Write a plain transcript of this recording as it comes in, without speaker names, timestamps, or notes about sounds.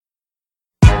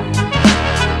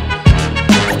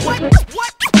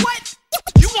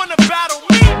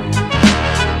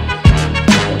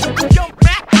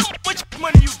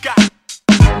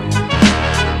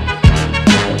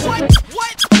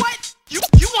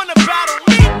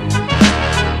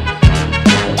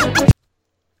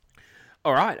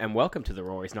All right, and welcome to the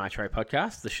Raw is Nitro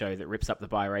podcast, the show that rips up the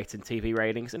buy rates and TV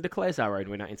ratings and declares our own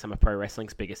winner in some of pro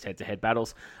wrestling's biggest head-to-head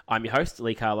battles. I'm your host,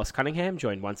 Lee Carlos Cunningham,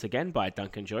 joined once again by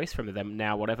Duncan Joyce from the Them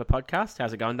Now Whatever podcast.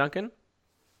 How's it going, Duncan?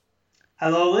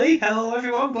 Hello, Lee. Hello,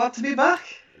 everyone. Glad to be back.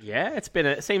 Yeah,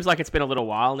 it seems like it's been a little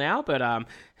while now, but a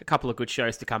couple of good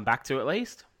shows to come back to at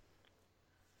least.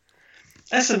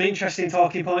 There's some interesting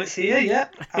talking points here, yeah.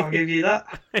 I'll give you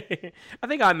that. I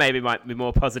think I maybe might be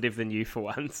more positive than you for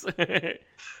once.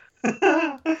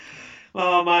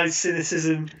 Oh, my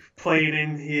cynicism playing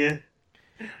in here.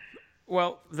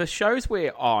 Well, the shows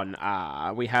we're on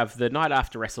are, we have the night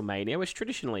after WrestleMania, which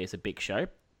traditionally is a big show,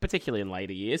 particularly in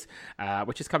later years,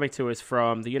 which is coming to us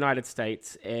from the United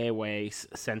States Airways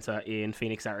Center in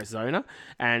Phoenix, Arizona,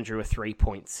 and drew a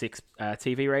 3.6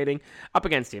 TV rating, up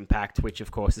against Impact, which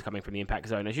of course is coming from the Impact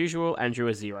Zone as usual, and drew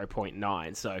a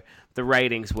 0.9. So the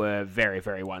ratings were very,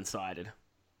 very one-sided.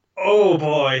 Oh,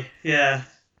 boy. Yeah.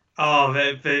 Oh,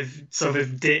 they've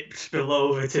dipped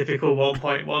below the typical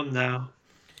 1.1 now.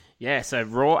 Yeah, so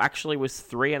Raw actually was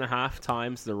 3.5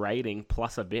 times the rating,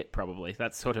 plus a bit, probably.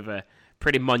 That's sort of a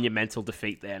pretty monumental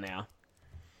defeat there now.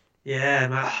 Yeah,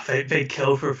 man, they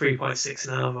killed for a 3.6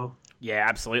 now, though. Yeah,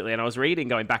 absolutely. And I was reading,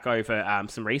 going back over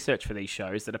some research for these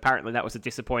shows, that apparently that was a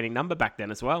disappointing number back then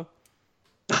as well.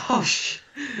 Oh,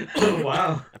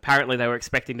 wow. Apparently they were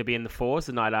expecting to be in the fours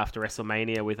the night after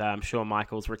WrestleMania with Shawn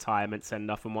Michaels' retirement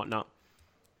send-off and whatnot.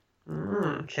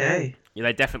 Okay. Yeah,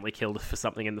 they definitely killed for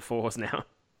something in the fours now.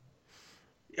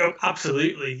 Oh,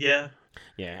 absolutely, yeah.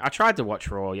 Yeah, I tried to watch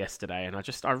Raw yesterday, and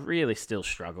I really still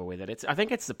struggle with it. I think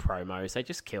it's the promos; they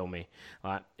just kill me.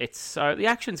 Like, the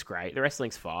action's great, the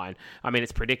wrestling's fine. I mean,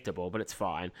 it's predictable, but it's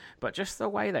fine. But just the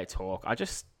way they talk,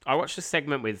 I watched a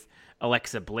segment with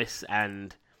Alexa Bliss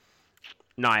and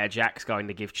Nia Jax going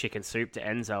to give chicken soup to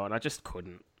Enzo, and I just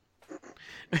couldn't.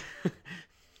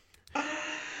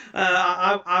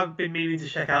 I've been meaning to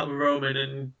check out the Roman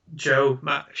and Joe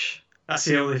match. That's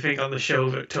the only thing on the show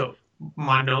that took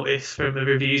my notice from the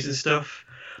reviews and stuff.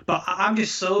 But I'm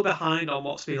just so behind on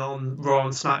what's been on Raw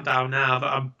and SmackDown now that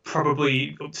I'm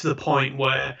probably up to the point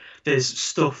where there's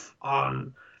stuff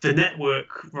on the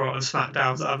network Raw and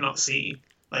SmackDown that I've not seen.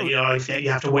 Like, you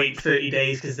have to wait 30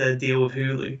 days because they deal with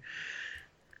Hulu.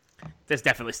 There's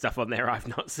definitely stuff on there I've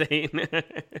not seen.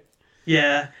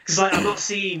 Yeah, because I've not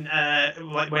seen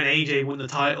when AJ won the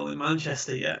title in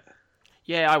Manchester yet.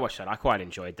 Yeah, I watched that. I quite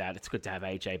enjoyed that. It's good to have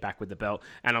AJ back with the belt.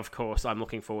 And of course, I'm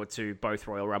looking forward to both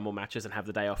Royal Rumble matches and have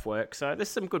the day off work. So there's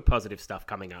some good positive stuff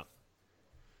coming up.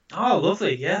 Oh,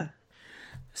 lovely, yeah.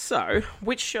 So,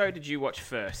 which show did you watch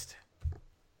first?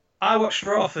 I watched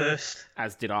Raw first.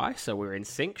 As did I, so we're in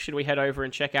sync. Should we head over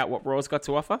and check out what Raw's got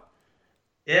to offer?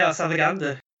 Yeah, let's have a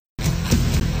gander. I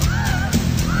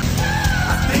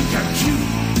think I'm cute.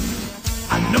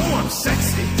 I know I'm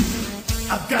sexy.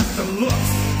 I've got the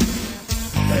looks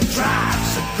that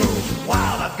drives a girl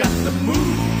wild. I've got the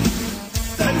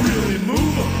moves that really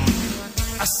move them.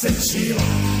 I said chill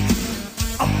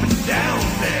up and down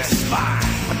their spine.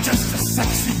 I'm just a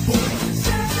sexy boy.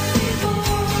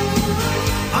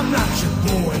 I'm not your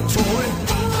boy toy.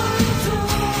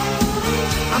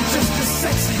 I'm just a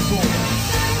sexy boy.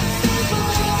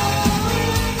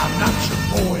 I'm not your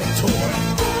boy toy.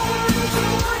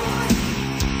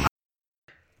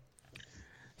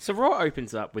 So Raw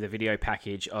opens up with a video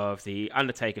package of the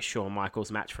Undertaker-Shawn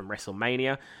Michaels match from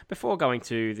WrestleMania before going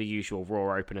to the usual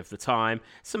Raw open of the time,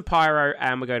 some pyro,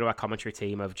 and we go to our commentary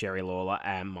team of Jerry Lawler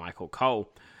and Michael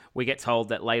Cole. We get told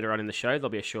that later on in the show there'll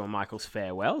be a Shawn Michaels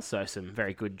farewell, so some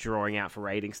very good drawing out for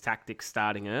ratings tactics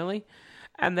starting early.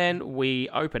 And then we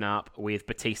open up with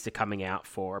Batista coming out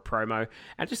for a promo.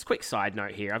 And just a quick side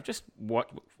note here, I've just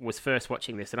was first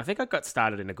watching this, and I think I got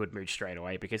started in a good mood straight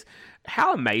away, because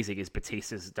how amazing is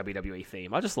Batista's WWE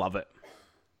theme? I just love it.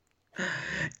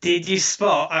 Did you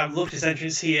spot? I loved his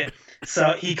entrance here.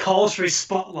 So he calls for his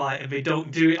spotlight, and they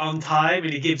don't do it on time,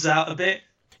 and he gives out a bit.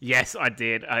 Yes, I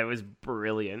did. It was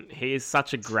brilliant. He is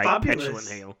such a great petulant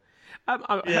heel.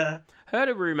 Yeah. Heard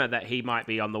a rumor that he might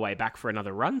be on the way back for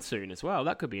another run soon as well.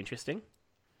 That could be interesting.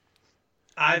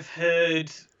 I've heard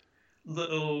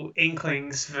little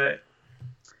inklings that.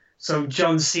 So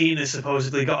John Cena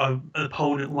supposedly got an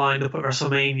opponent lined up at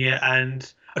WrestleMania, and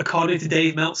according to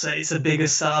Dave Meltzer, it's a bigger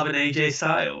star than AJ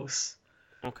Styles.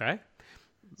 Okay.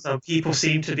 So people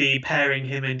seem to be pairing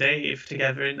him and Dave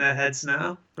together in their heads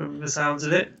now, from the sounds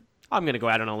of it. I'm going to go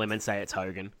out on a limb and say it's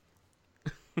Hogan.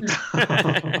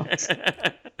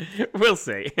 We'll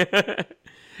see.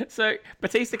 So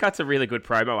Batista cuts a really good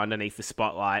promo underneath the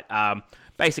spotlight.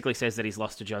 Basically says that his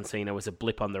loss to John Cena was a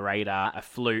blip on the radar, a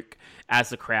fluke, as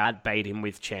the crowd bait him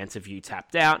with chants of "you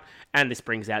tapped out," and this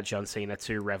brings out John Cena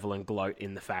to revel and gloat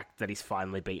in the fact that he's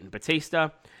finally beaten Batista.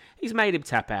 He's made him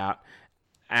tap out,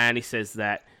 and he says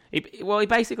that he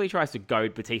basically tries to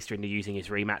goad Batista into using his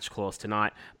rematch clause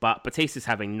tonight, but Batista's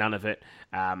having none of it.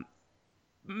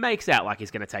 Makes out like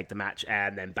he's going to take the match,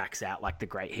 and then backs out like the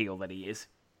great heel that he is.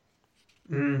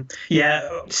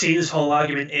 Yeah, Cena's whole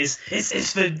argument is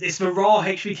it's the Raw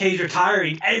HBK's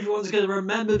retiring. Everyone's going to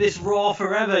remember this Raw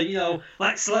forever. You know,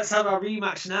 let's have our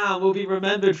rematch now. We'll be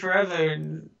remembered forever.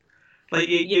 And like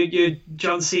you're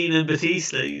John Cena and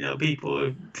Batista. You know,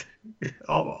 people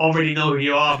already know who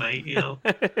you are, mate. You know.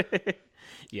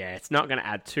 Yeah, it's not going to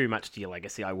add too much to your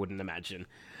legacy, I wouldn't imagine.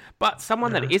 But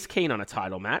someone that is keen on a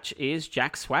title match is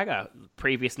Jack Swagger,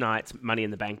 previous night's Money in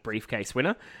the Bank briefcase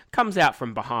winner. Comes out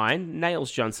from behind,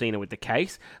 nails John Cena with the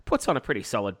case, puts on a pretty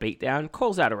solid beatdown,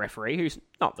 calls out a referee who's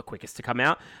not the quickest to come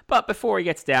out. But before he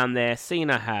gets down there,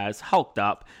 Cena has hulked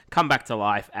up, come back to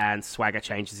life, and Swagger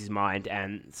changes his mind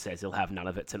and says he'll have none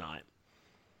of it tonight.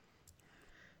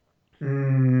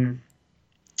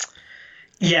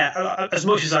 Yeah, as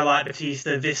much as I like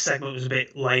Batista, this segment was a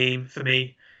bit lame for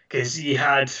me. Because you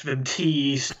had them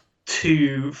tease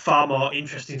two far more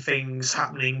interesting things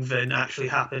happening than actually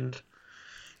happened.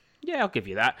 Yeah, I'll give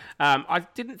you that. I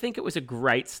didn't think it was a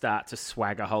great start to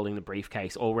Swagger holding the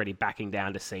briefcase, already backing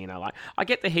down to Cena. Like, I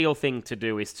get the heel thing to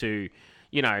do is to,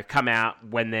 you know, come out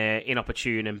when they're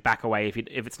inopportune and back away if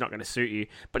it's not going to suit you.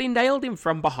 But he nailed him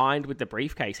from behind with the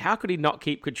briefcase. How could he not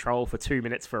keep control for 2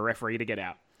 minutes for a referee to get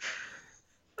out?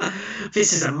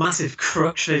 This is a massive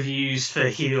crutch they've used for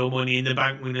heel Money in the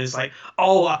Bank winners. Like,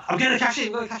 oh, I'm going to cash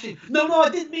in, No, I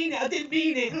didn't mean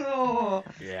it. Oh.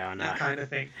 Yeah, I know. That kind of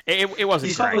thing. It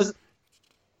wasn't great.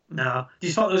 No. Do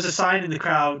you spot there was a sign in the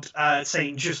crowd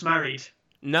saying "just married"?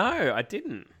 No, I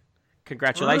didn't.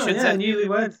 Congratulations. Oh, yeah,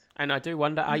 newlywed. And I do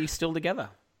wonder, are you still together?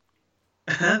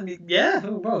 Yeah,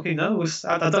 well, who knows?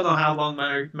 I don't know how long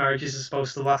marriages are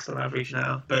supposed to last on average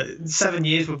now, but 7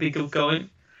 years would be good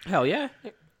going. Hell yeah.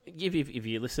 If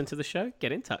you listen to the show,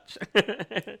 get in touch.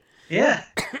 Yeah.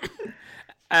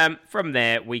 From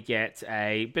there, we get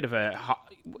a bit of a...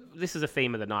 This is a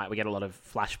theme of the night. We get a lot of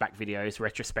flashback videos,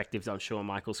 retrospectives on Shawn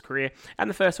Michaels' career. And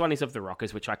the first one is of the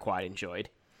Rockers, which I quite enjoyed.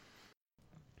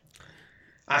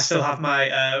 I still have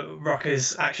my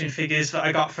Rockers action figures that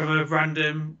I got from a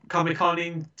random Comic-Con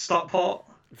in Stockport.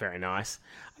 Very nice.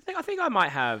 I think I might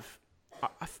have...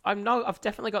 I've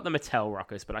definitely got the Mattel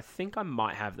Rockers, but I think I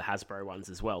might have the Hasbro ones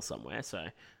as well somewhere. So,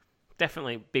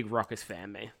 definitely big Rockers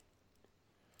fan, me.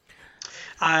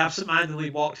 I absentmindedly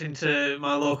walked into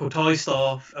my local toy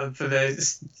store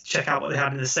check out what they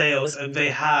had in the sales, and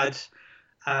they had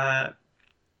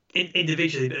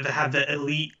individually, but they had the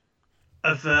Elite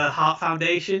of the Heart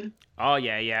Foundation. Oh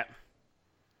yeah.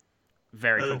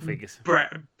 Very cool figures.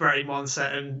 Brett in one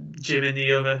set and Jim in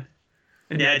the other,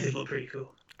 and yeah, it did look pretty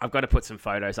cool. I've got to put some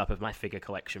photos up of my figure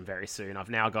collection very soon.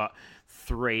 I've now got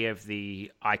 3 of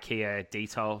the IKEA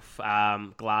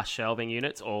Detolf glass shelving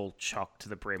units, all chocked to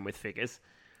the brim with figures.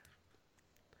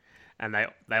 And they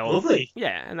all... Lovely.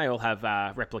 Yeah, and they all have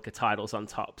replica titles on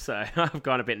top, so I've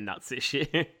gone a bit nuts this year.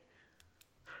 Did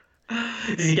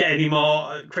you get any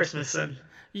more at Christmas then?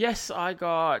 Yes, I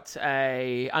got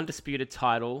a undisputed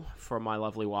title from my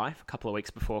lovely wife a couple of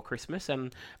weeks before Christmas,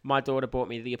 and my daughter bought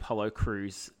me the Apollo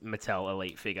Crews Mattel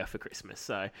Elite figure for Christmas.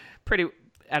 So pretty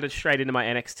added straight into my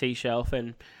NXT shelf,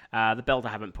 and the belt I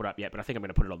haven't put up yet, but I think I'm going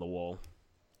to put it on the wall.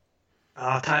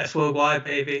 Titus Worldwide,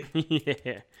 baby.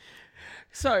 Yeah.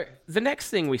 So the next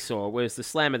thing we saw was the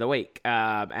Slam of the Week,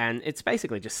 and it's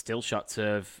basically just still shots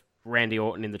of Randy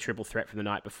Orton in the triple threat from the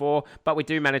night before, but we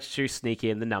do manage to sneak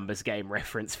in the numbers game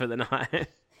reference for the night.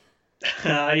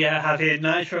 Yeah, have here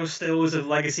Nitro stills of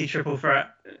Legacy triple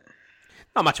threat.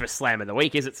 Not much of a Slam of the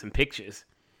Week, is it? Some pictures.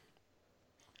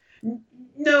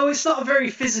 No, it's not a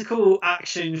very physical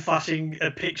action flashing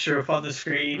a picture up on the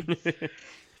screen.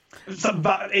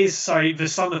 That is, the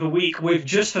Song of the Week with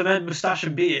Just for Men Moustache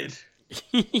and Beard.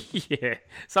 Yeah,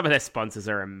 some of their sponsors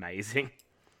are amazing.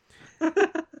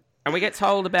 And we get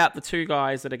told about the 2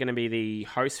 guys that are going to be the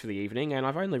hosts for the evening, and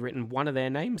I've only written one of their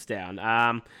names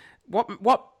down.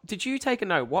 What did you take a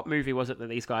note? What movie was it that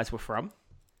these guys were from?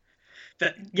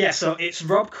 So it's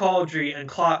Rob Corddry and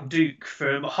Clark Duke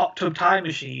from Hot Tub Time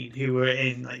Machine, who were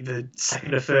in like the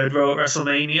 2nd or 3rd row at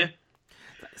WrestleMania.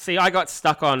 See, I got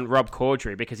stuck on Rob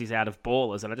Corddry because he's out of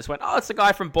Ballers, and I just went, oh, it's the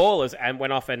guy from Ballers, and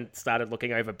went off and started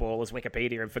looking over Ballers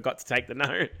Wikipedia and forgot to take the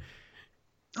note.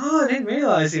 Oh, I didn't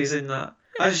realise he was in that.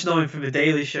 I just know him from The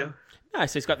Daily Show. No,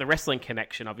 so he's got the wrestling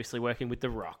connection, obviously working with The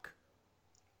Rock.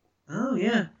 Oh,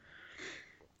 yeah.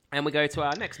 And we go to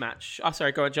our next match. Oh,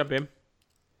 sorry, go on, jump in.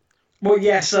 Well,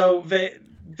 yeah, so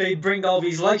they bring all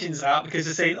these legends out because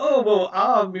they're saying, oh, well,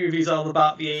 our movie's all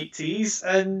about the 80s.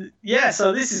 And yeah,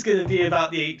 so this is going to be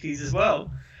about the 80s as well.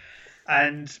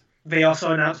 And they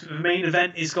also announced that the main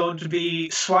event is going to be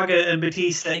Swagger and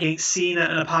Batista against Cena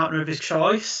and a partner of his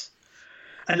choice.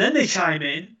 And then they chime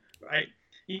in, right?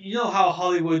 You know how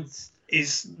Hollywood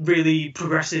is really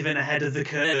progressive and ahead of the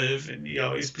curve, and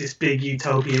it's this big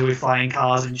utopia with flying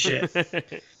cars and shit.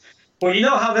 Well, you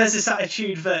know how there's this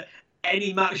attitude that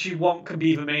any match you want can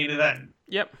be the main event?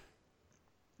 Yep.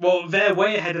 Well, they're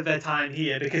way ahead of their time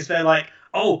here because they're like,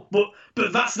 oh,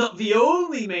 but that's not the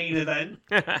only main event.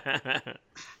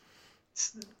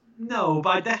 No,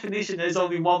 by definition, there's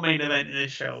only one main event in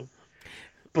this show.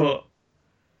 But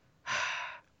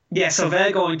yeah, so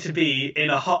they're going to be in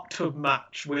a hot tub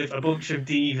match with a bunch of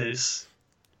divas.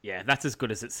 Yeah, that's as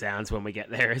good as it sounds when we get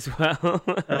there as well.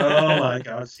 Oh my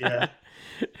god, yeah.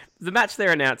 The match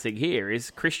they're announcing here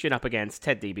is Christian up against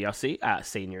Ted DiBiase,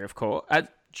 senior, of course.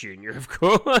 Junior, of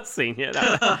course. Senior.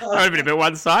 That would have been a bit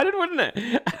one-sided, wouldn't it?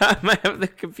 The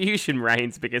confusion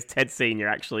reigns because Ted Senior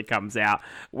actually comes out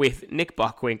with Nick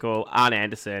Bockwinkel, Arn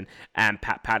Anderson, and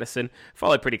Pat Patterson,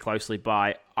 followed pretty closely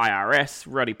by IRS,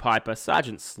 Roddy Piper,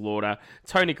 Sergeant Slaughter,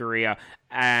 Tony Gurria,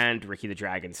 and Ricky the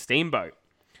Dragon Steamboat.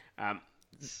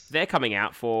 They're coming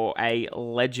out for a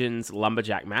Legends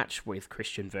Lumberjack match with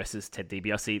Christian versus Ted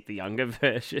DiBiase, the younger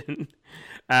version.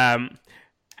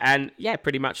 And yeah,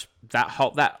 pretty much that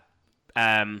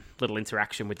little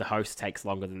interaction with the host takes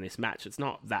longer than this match. It's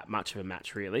not that much of a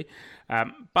match, really.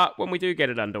 But when we do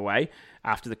get it underway,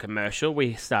 after the commercial,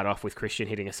 we start off with Christian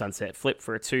hitting a sunset flip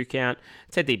for a 2 count.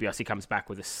 Ted DiBiase comes back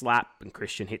with a slap, and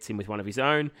Christian hits him with one of his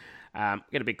own.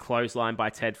 Get a big clothesline by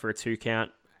Ted for a 2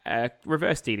 count.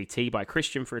 Reverse DDT by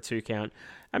Christian for a 2 count.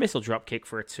 A missile drop kick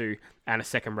for a 2, and a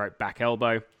second rope back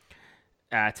elbow.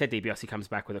 Ted DiBiase comes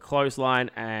back with a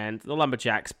clothesline, and the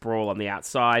Lumberjacks brawl on the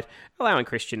outside, allowing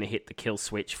Christian to hit the kill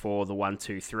switch for the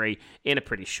 1-2-3 in a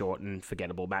pretty short and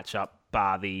forgettable matchup,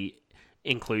 bar the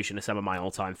inclusion of some of my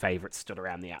all-time favourites stood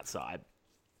around the outside.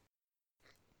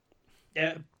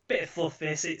 Yeah, bit of fluff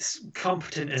this. It's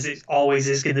competent as it always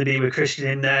is going to be with Christian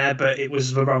in there, but it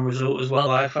was the wrong result as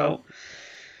well, I felt.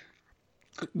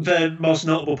 The most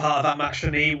notable part of that match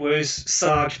for me was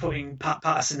Sarge putting Pat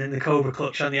Patterson in the Cobra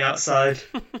Clutch on the outside.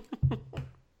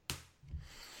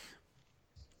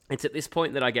 It's at this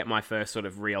point that I get my first sort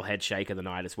of real head shake of the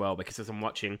night as well, because as I'm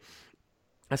watching,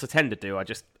 as I tend to do, I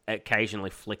just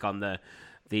occasionally flick on the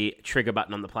trigger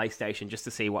button on the PlayStation just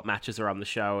to see what matches are on the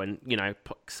show and,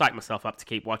 psych myself up to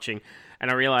keep watching. And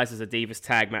I realise there's a Divas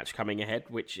tag match coming ahead,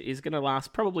 which is going to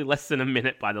last probably less than a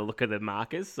minute by the look of the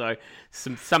markers. So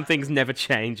some things never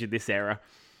change in this era.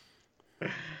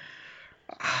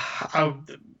 I'll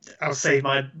save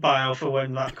my bio for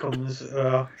when that comes.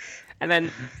 And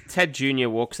then Ted Jr.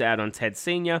 walks out on Ted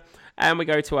Sr., and we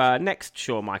go to our next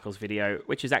Shawn Michaels video,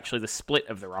 which is actually the split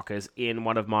of the Rockers in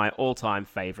one of my all-time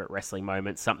favourite wrestling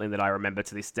moments, something that I remember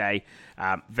to this day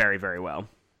very, very well.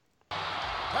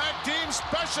 Tag team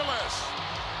specialists.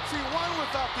 See, one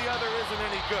without the other isn't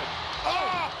any good.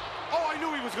 Oh, I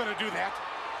knew he was going to do that.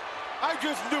 I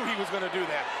just knew he was going to do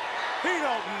that. He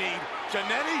don't need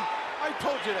Jannetty. I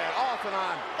told you that off and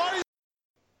on.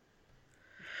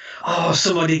 Oh,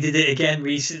 somebody did it again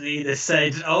recently. They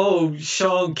said, oh,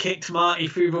 Shawn kicked Marty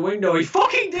through the window. He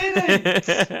fucking didn't!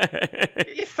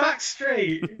 Get your facts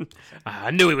straight.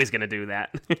 I knew he was going to do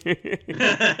that.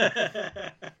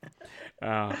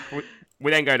 We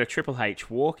then go to Triple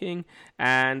H walking,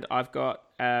 and I've got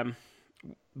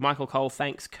Michael Cole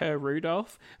thanks Kerr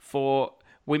Rudolph for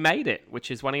We Made It, which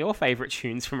is one of your favourite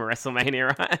tunes from a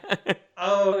WrestleMania, right?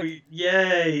 Oh,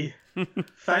 yay.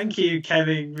 Thank you,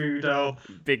 Kevin Rudolph.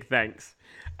 Big thanks.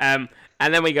 And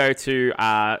then we go to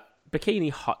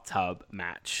Bikini Hot Tub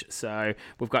match. So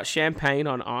we've got champagne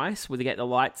on ice. We get the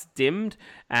lights dimmed,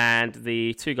 and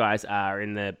the two guys are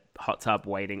in the hot tub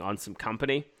waiting on some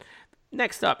company.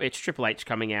 Next up, it's Triple H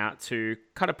coming out to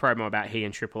cut a promo about he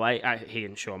and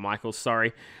Shawn Michaels,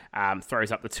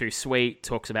 throws up the Too Sweet,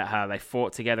 talks about how they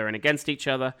fought together and against each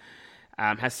other,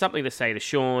 has something to say to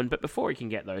Shawn, but before he can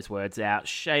get those words out,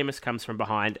 Sheamus comes from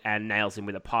behind and nails him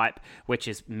with a pipe, which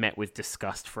is met with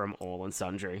disgust from all and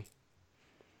sundry.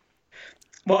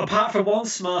 Well, apart from one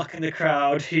smark in the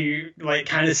crowd who,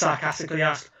 kind of sarcastically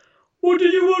asked, what do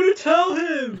you want to tell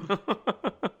him?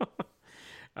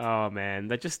 Oh, man,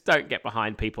 they just don't get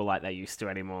behind people like they used to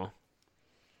anymore.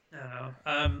 No.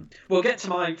 We'll get to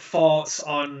my thoughts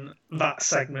on that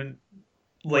segment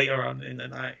later on in the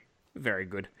night. Very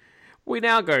good. We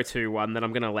now go to one that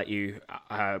I'm going to let you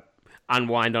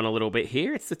unwind on a little bit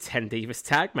here. It's the 10 Divas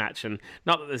tag match, and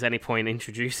not that there's any point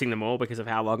introducing them all because of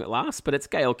how long it lasts, but it's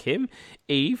Gail Kim,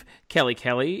 Eve,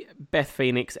 Kelly, Beth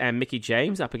Phoenix, and Mickie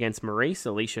James up against Maurice,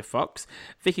 Alicia Fox,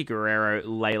 Vicky Guerrero,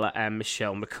 Layla, and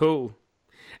Michelle McCool.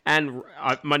 And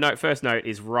my first note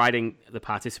is writing the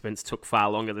participants took far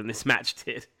longer than this match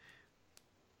did.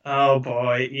 Oh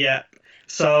boy, yeah.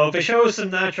 So they show us some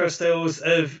Nitro stills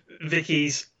of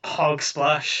Vicky's hog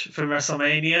splash from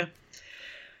WrestleMania.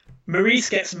 Maurice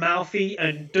gets mouthy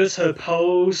and does her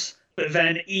pose, but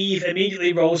then Eve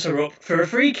immediately rolls her up for a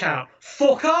 3 count.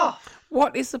 Fuck off!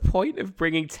 What is the point of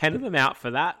bringing 10 of them out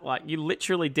for that? Like, you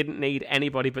literally didn't need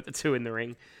anybody but the 2 in the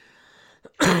ring.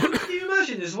 Can you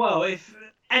imagine as well if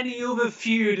any other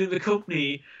feud in the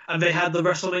company and they had the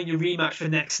WrestleMania rematch for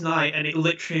next night and it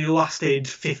literally lasted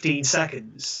 15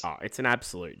 seconds? Oh, it's an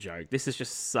absolute joke. This is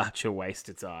just such a waste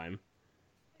of time.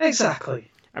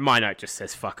 Exactly. And my note just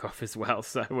says fuck off as well,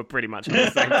 so we're pretty much on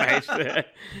the same page there.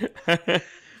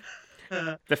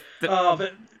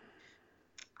 But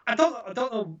I don't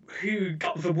know who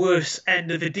got the worst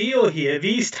end of the deal here.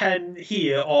 These 10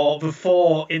 here or the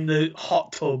 4 in the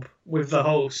hot tub with the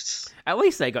hosts. At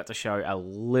least they got to show a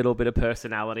little bit of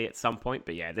personality at some point,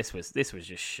 but yeah, this was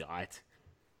just shite.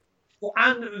 Well,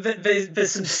 and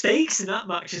there's some stakes in that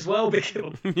match as well,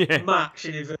 because match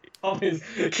in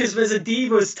because there's a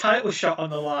Divas title shot on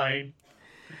the line.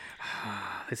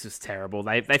 This is terrible.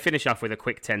 They finish off with a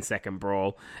quick 10-second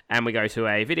brawl, and we go to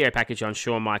a video package on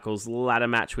Shawn Michaels' ladder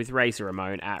match with Razor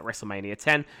Ramon at WrestleMania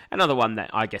 10. Another one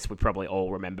that I guess we probably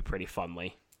all remember pretty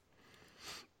fondly.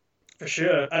 For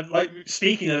sure. And like,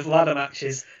 speaking of ladder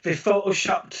matches, they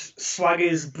photoshopped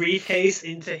Swagger's briefcase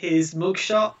into his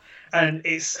mugshot, and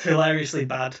it's hilariously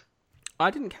bad. I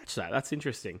didn't catch that. That's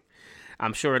interesting.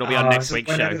 I'm sure it'll be on next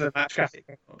week's show. The match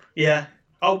graphic. Yeah.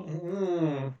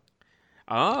 Oh.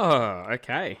 Oh,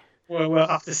 okay. Well, we'll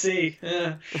have to see.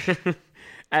 Yeah.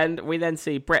 And we then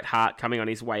see Bret Hart coming on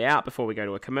his way out before we go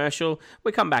to a commercial.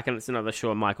 We come back and it's another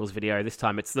Shawn Michaels video. This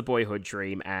time it's the Boyhood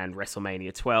Dream and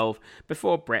WrestleMania 12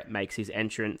 before Bret makes his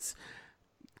entrance.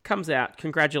 Comes out,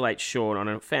 congratulates Shawn on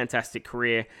a fantastic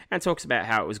career, and talks about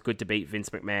how it was good to beat Vince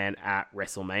McMahon at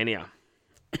WrestleMania.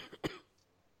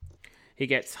 He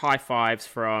gets high fives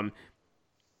from...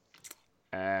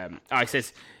 he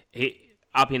says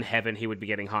up in heaven he would be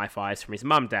getting high fives from his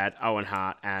mum, dad, Owen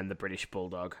Hart, and the British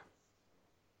Bulldog.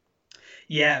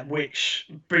 Yeah, which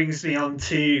brings me on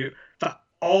to that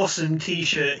awesome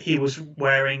T-shirt he was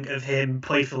wearing of him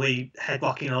playfully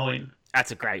headlocking Owen.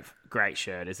 That's a great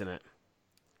shirt, isn't it?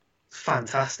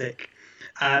 Fantastic.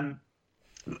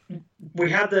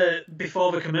 We had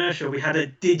before the commercial, we had a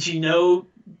 "Did you know"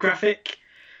 graphic,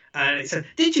 and it said,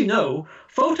 "Did you know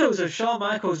photos of Shawn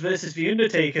Michaels versus The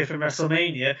Undertaker from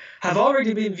WrestleMania have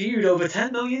already been viewed over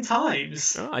 10 million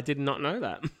times?" Oh, I did not know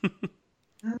that.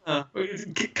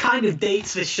 It kind of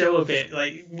dates this show a bit.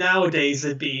 Like, nowadays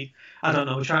they'd be, I don't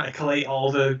know, trying to collate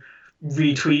all the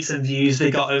retweets and views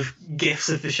they got of GIFs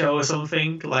of the show or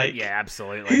something. Like, yeah,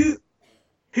 absolutely.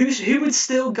 Who would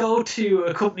still go to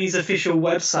a company's official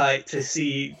website to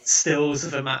see stills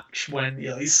of a match when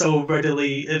it's so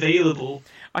readily available?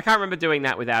 I can't remember doing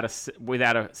that without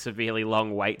a severely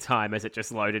long wait time, as it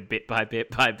just loaded bit by bit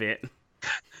by bit.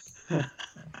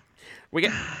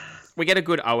 We get a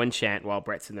good Owen chant while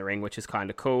Bret's in the ring, which is kind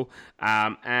of cool.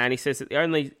 And he says that the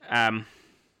only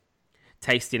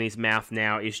taste in his mouth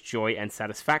now is joy and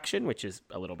satisfaction, which is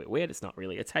a little bit weird. It's not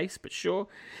really a taste, but sure.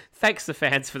 Thanks the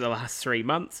fans for the last 3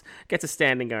 months. Gets a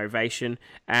standing ovation.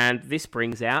 And this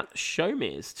brings out Show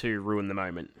Miz to ruin the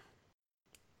moment.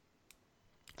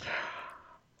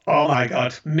 Oh my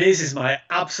god, Miz is my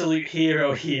absolute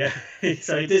hero here.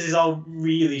 So this is all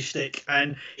really shtick.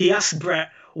 And he asked Bret,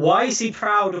 why is he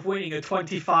proud of winning a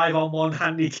 25-on-1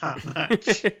 handicap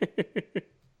match?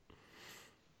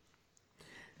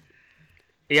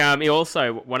 He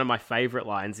also, one of my favourite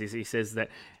lines is he says that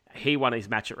he won his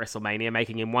match at WrestleMania,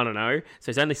 making him 1-0, so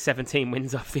he's only 17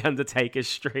 wins off The Undertaker's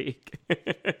streak.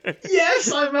 Yes,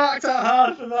 I marked out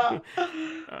hard for that.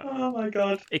 Oh my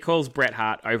god. He calls Bret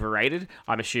Hart overrated.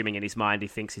 I'm assuming in his mind he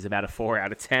thinks he's about a 4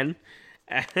 out of 10.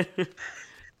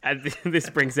 And this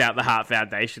brings out the Hart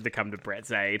Foundation to come to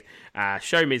Bret's aid.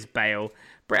 Show Miz bail.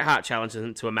 Bret Hart challenges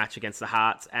him to a match against the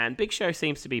Harts, and Big Show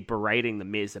seems to be berating the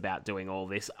Miz about doing all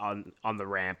this on the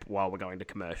ramp while we're going to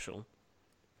commercial.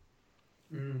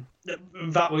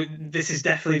 This is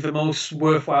definitely the most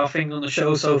worthwhile thing on the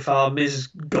show so far. Miz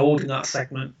gold in that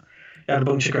segment. He had a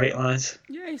bunch of great lines.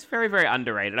 Yeah, he's very, very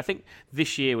underrated. I think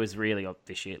last year was really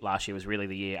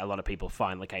the year a lot of people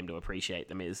finally came to appreciate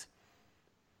the Miz.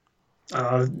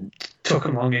 Took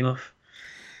him long enough.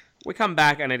 We come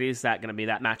back, and it is going to be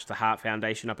that match, the Hart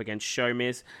Foundation up against Show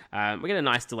Miz. We get a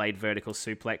nice delayed vertical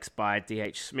suplex by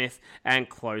D.H. Smith and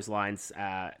clotheslines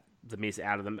the Miz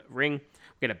out of the ring.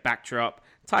 We get a backdrop.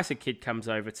 Tyson Kidd comes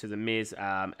over to the Miz,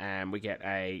 and we get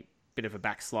a bit of a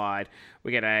backslide.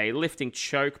 We get a lifting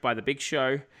choke by the Big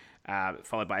Show,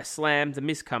 followed by a slam. The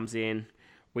Miz comes in.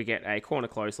 We get a corner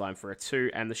clothesline for a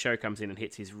 2, and the Show comes in and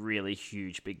hits his really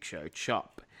huge Big Show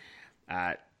chop.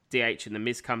 DH and the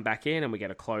Miz come back in, and we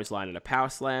get a clothesline and a power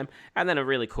slam, and then a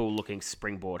really cool looking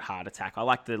springboard heart attack. I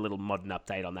like the little modern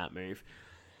update on that move.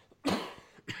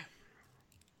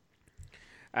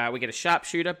 We get a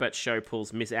sharpshooter, but Show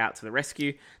pulls Miz out to the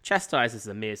rescue, chastises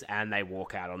the Miz, and they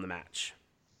walk out on the match.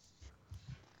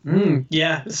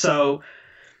 Yeah, so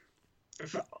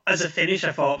as a finish,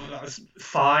 I thought that was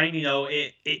fine. You know,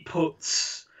 it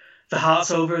puts the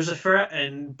Hearts over as a threat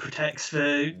and protects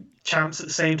the champs at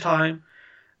the same time.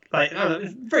 Like, I don't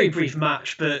know, very brief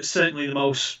match, but certainly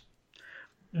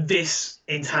this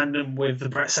in tandem with the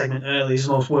Brett segment earlier is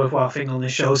the most worthwhile thing on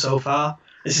this show so far.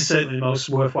 This is certainly the most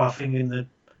worthwhile thing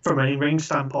from a ring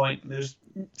standpoint. There's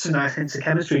some nice hints of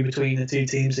chemistry between the two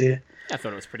teams here. I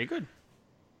thought it was pretty good.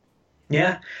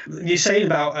 Yeah. You're saying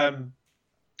about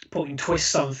putting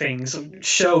twists on things.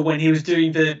 Show, when he was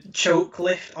doing the choke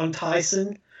lift on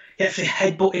Tyson, he actually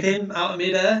headbutted him out of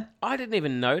midair. I didn't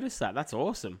even notice that. That's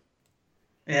awesome.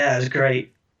 Yeah, it was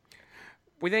great.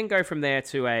 We then go from there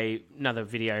to another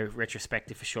video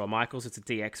retrospective for Shawn Michaels. It's a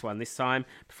DX one this time,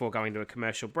 before going to a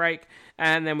commercial break.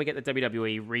 And then we get the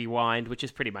WWE Rewind, which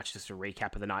is pretty much just a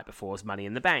recap of the night before's Money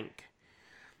in the Bank.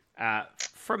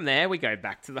 From there, we go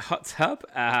back to the hot tub,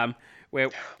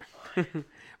 where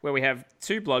we have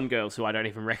 2 blonde girls who I don't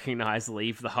even recognize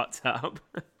leave the hot tub.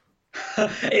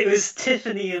 It was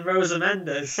Tiffany and Rosa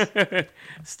Mendes.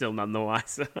 Still none the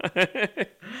wiser.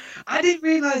 I didn't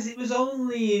realise it was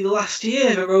only last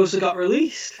year that Rosa got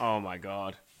released. Oh my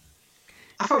god.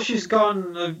 I thought she was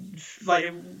gone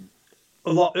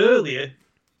a lot earlier.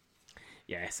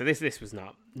 Yeah, so this was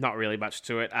not really much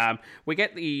to it. We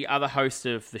get the other host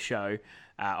of the show,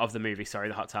 of the movie,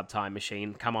 the Hot Tub Time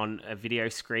Machine, come on a video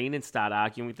screen and start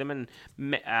arguing with them. And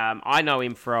I know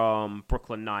him from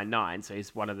Brooklyn Nine-Nine, so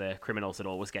he's one of the criminals that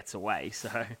always gets away. So.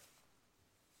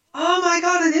 Oh my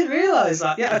god, I didn't realise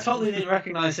that. Yeah, I totally didn't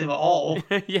recognise him at all.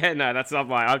 Yeah, no, that's not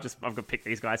why. I've got to pick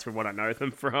these guys from what I know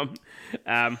them from.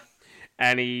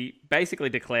 And he basically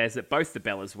declares that both the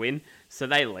Bellas win, so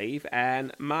they leave,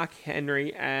 and Mark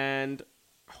Henry and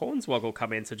Hornswoggle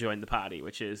come in to join the party,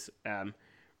 which is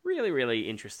really, really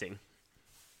interesting.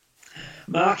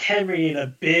 Mark Henry in a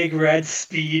big red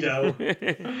Speedo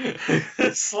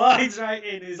slides right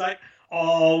in. He's like,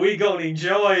 "Oh, we gonna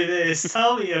enjoy this.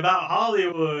 Tell me about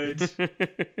Hollywood."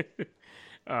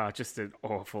 Oh, just an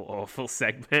awful, awful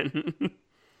segment.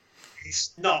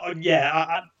 It's not.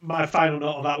 Yeah, my final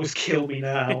note of that was "kill me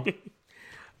now."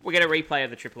 We get a replay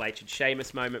of the Triple H and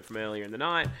Sheamus moment from earlier in the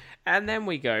night, and then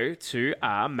we go to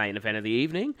our main event of the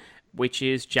evening, which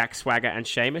is Jack Swagger and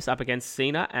Sheamus up against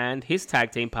Cena and his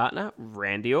tag team partner,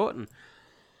 Randy Orton,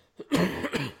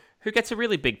 who gets a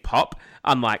really big pop,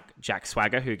 unlike Jack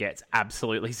Swagger, who gets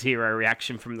absolutely zero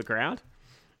reaction from the crowd.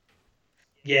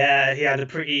 Yeah, he had a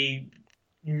pretty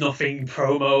nothing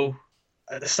promo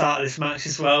at the start of this match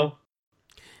as well.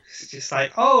 It's just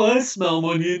like, "Oh, I smell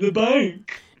Money in the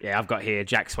Bank." Yeah, I've got here,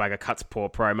 Jack Swagger cuts poor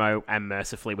promo, and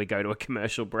mercifully we go to a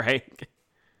commercial break.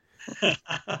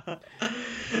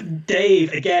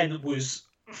 Dave, again, was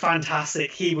fantastic.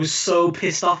 He was so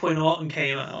pissed off when Orton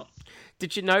came out.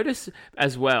 Did you notice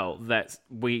as well that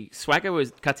Swagger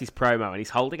cuts his promo and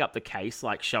he's holding up the case,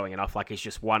 like showing it off like he's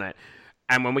just won it.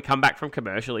 And when we come back from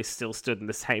commercial, he's still stood in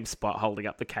the same spot holding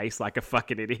up the case like a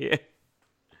fucking idiot.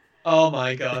 Oh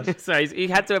my god. So he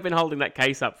had to have been holding that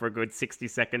case up for a good 60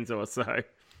 seconds or so.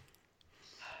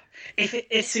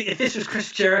 If this was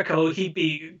Chris Jericho, he'd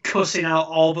be cussing out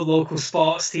all the local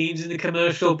sports teams in the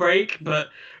commercial break. But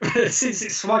since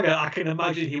it's Swagger, I can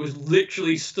imagine he was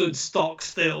literally stood stock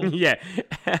still. Yeah,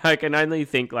 I can only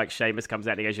think like Sheamus comes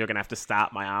out and he goes, "You're going to have to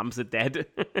start, my arms are dead."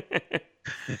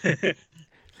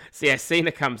 So yeah,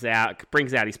 Cena comes out,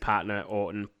 brings out his partner,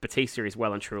 Orton. Batista is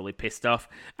well and truly pissed off,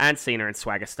 and Cena and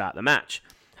Swagger start the match.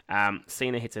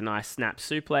 Cena hits a nice snap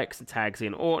suplex and tags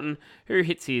in Orton, who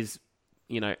hits his,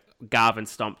 Garvin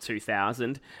Stomp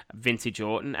 2000, vintage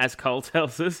Orton, as Cole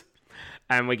tells us.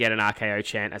 And we get an RKO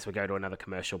chant as we go to another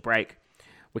commercial break.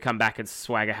 We come back and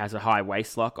Swagger has a high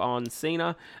waistlock on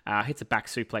Cena, hits a back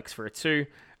suplex for a 2,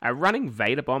 a running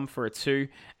Vader bomb for a 2,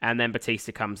 and then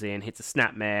Batista comes in, hits a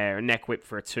snapmare, a neck whip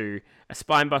for a 2, a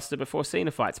spinebuster before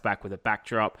Cena fights back with a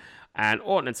backdrop, and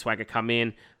Orton and Swagger come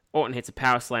in, Orton hits a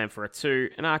power slam for a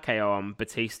 2, an RKO on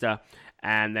Batista,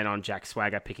 and then on Jack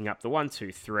Swagger picking up the 1,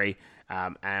 2, 3,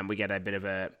 and we get a bit of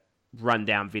a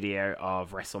rundown video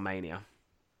of WrestleMania.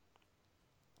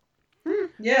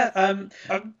 Yeah,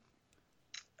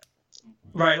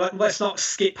 right, let's not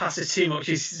skip past it too much.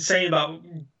 He's saying about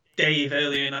Dave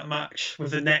earlier in that match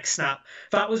with the neck snap.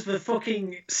 That was the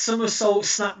fucking somersault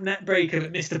snap neck breaker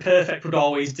that Mr. Perfect would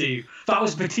always do. That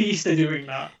was Batista doing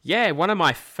that. Yeah, one of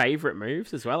my favourite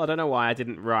moves as well. I don't know why I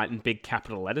didn't write in big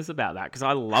capital letters about that, because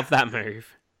I love that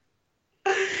move.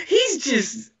 He's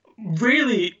just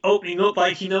really opening up,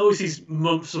 like he knows he's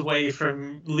months away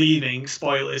from leaving,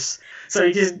 spoilers, so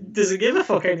he just doesn't give a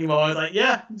fuck anymore. He's like,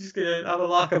 yeah, I'm just gonna have a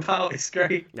lark about, it's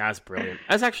great. That's brilliant.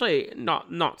 It's actually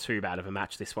not too bad of a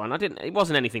match, this one. It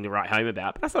wasn't anything to write home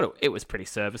about, but I thought it was pretty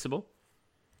serviceable.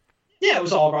 Yeah, it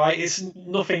was alright. It's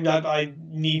nothing that I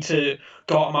need to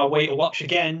go out of my way to watch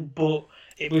again, but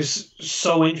it was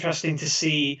so interesting to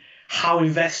see how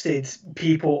invested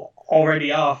people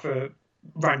already are for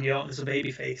Randy Orton as a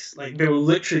babyface. Like, they were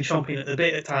literally chomping at the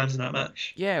bit at times in that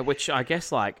match. Yeah, which I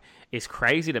guess is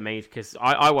crazy to me, because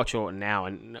I watch Orton now,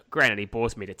 and granted he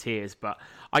bores me to tears, but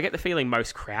I get the feeling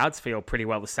most crowds feel pretty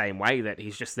well the same way, that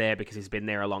he's just there because he's been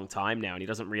there a long time now and he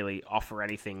doesn't really offer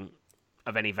anything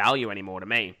of any value anymore to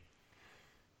me.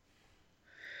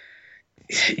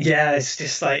 Yeah, it's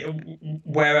just like,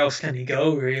 where else can he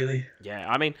go, really? Yeah,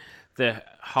 I mean, the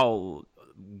whole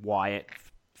Wyatt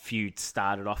feud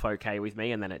started off okay with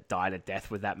me, and then it died a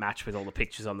death with that match with all the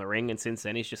pictures on the ring, and since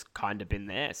then he's just kind of been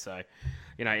there. So,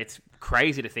 it's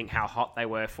crazy to think how hot they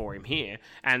were for him here,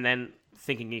 and then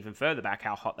thinking even further back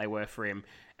how hot they were for him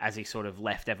as he sort of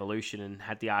left Evolution and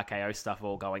had the RKO stuff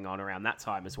all going on around that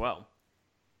time as well.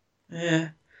 Yeah.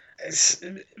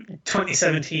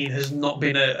 2017 has not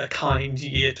been a kind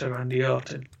year to Randy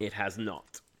Orton. It has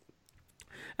not.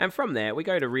 And from there, we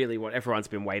go to really what everyone's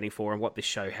been waiting for and what this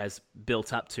show has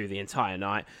built up to the entire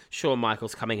night. Shawn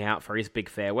Michaels coming out for his big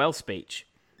farewell speech.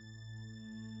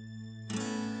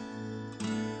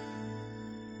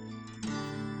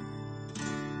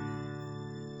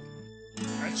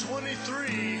 At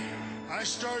 23, I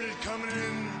started coming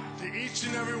in to each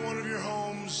and every one of your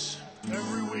homes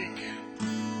every week.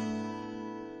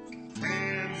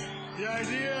 And the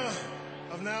idea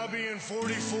of now being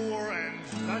 44 and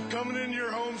not coming into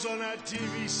your homes on that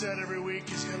TV set every week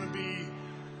is going to be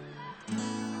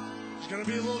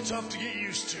a little tough to get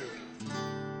used to.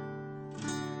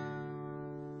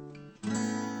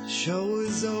 Show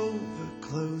is over,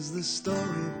 close the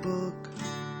storybook.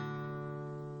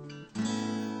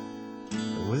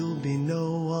 There will be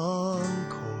no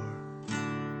encore.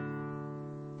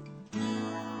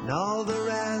 And all the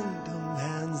random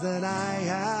hands that I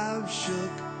have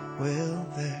shook, well,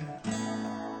 they're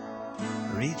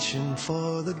reaching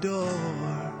for the door.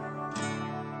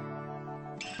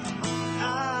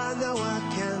 I know I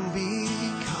can be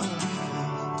colorful.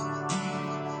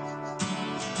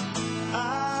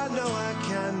 I know I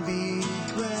can be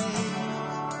great.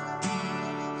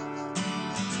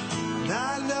 And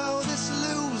I know this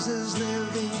loser's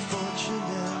living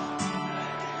fortunate.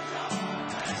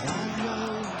 I know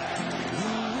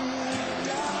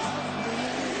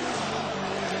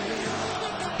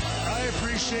I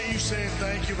appreciate you saying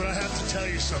thank you, but I have to tell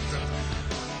you something.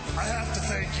 I have to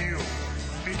thank you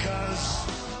because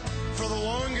for the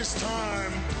longest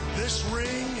time, this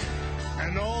ring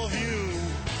and all of you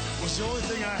was the only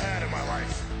thing I had in my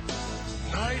life.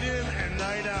 Night in and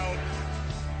night out,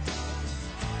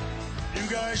 you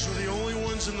guys were the only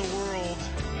ones in the world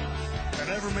that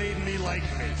ever made me like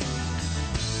me.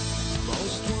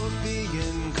 most were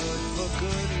being good for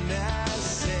goodness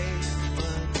sake,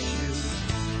 but you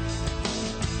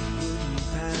wouldn't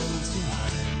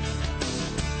pantomime.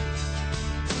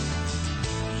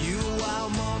 You are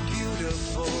more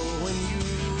beautiful when you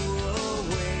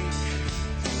awake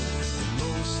than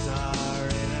most are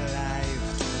in a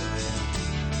lifetime.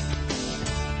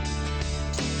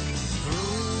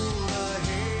 Through the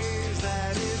haze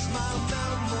that is my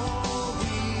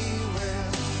memory,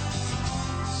 will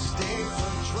stay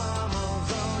for drama,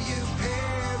 though you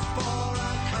paid for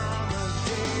a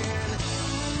comedy.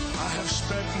 I have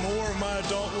spent more of my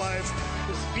adult life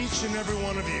with each and every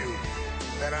one of you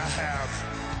than I have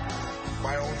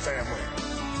my own family.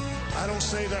 I don't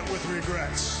say that with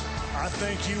regrets. I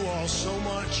thank you all so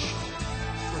much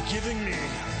for giving me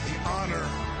the honor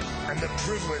and the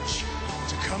privilege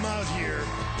to come out here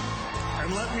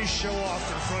and let me show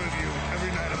off in front of you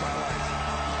every night of my life.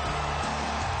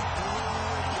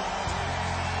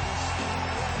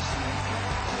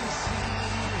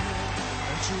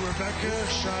 And to Rebecca,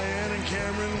 Cheyenne, and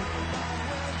Cameron,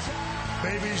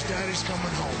 Baby's daddy's coming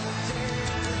home.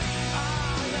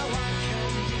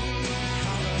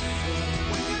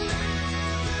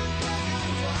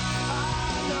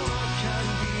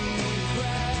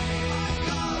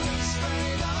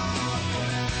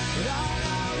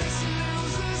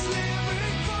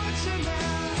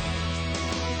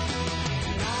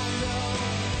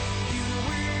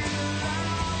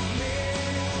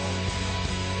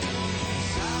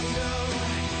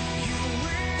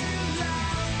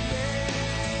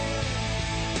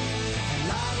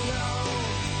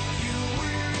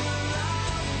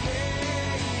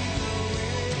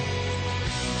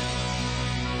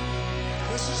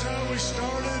 This is how we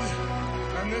started,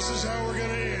 and this is how we're going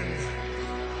to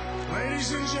end.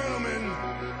 Ladies and gentlemen,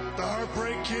 the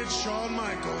Heartbreak Kid Shawn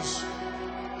Michaels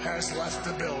has left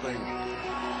the building.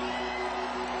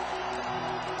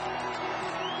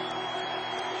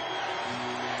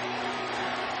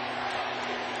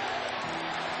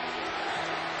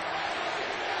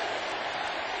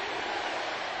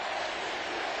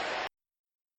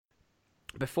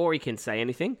 Before he can say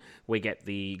anything, we get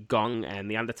the gong and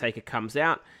the Undertaker comes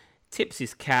out, tips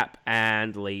his cap,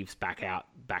 and leaves back out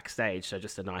backstage. So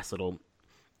just a nice little,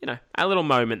 a little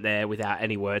moment there without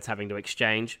any words having to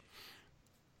exchange.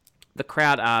 The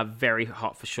crowd are very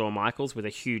hot for Shawn Michaels with a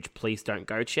huge "Please don't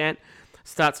go" chant.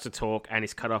 Starts to talk and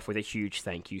is cut off with a huge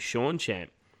 "Thank you, Shawn" chant.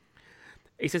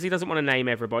 He says he doesn't want to name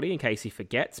everybody in case he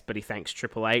forgets, but he thanks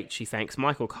Triple H, he thanks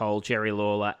Michael Cole, Jerry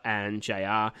Lawler, and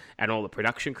JR, and all the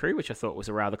production crew, which I thought was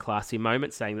a rather classy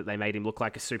moment, saying that they made him look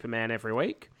like a Superman every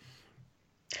week.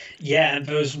 Yeah, and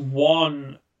there was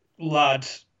one lad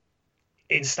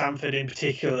in Stamford in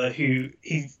particular who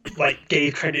he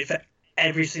gave credit for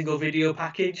every single video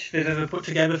package they've ever put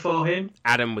together for him.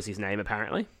 Adam was his name,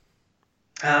 apparently.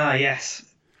 Ah, yes.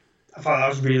 I thought that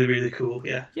was really, really cool,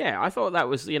 yeah. Yeah, I thought that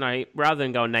was, rather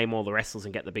than go and name all the wrestlers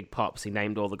and get the big pops, he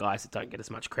named all the guys that don't get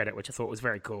as much credit, which I thought was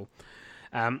very cool.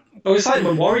 It's like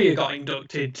when Warrior got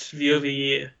inducted the other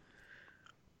year.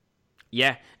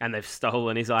 Yeah, and they've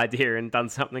stolen his idea and done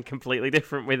something completely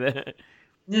different with it.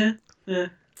 Yeah.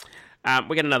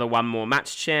 We get another one more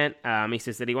match chant. He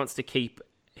says that he wants to keep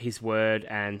his word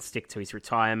and stick to his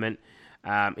retirement.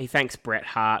 He thanks Bret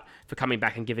Hart for coming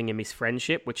back and giving him his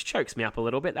friendship, which chokes me up a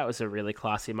little bit. That was a really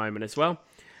classy moment as well.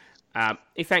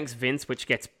 He thanks Vince, which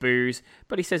gets boos,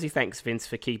 but he says he thanks Vince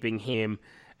for keeping him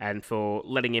and for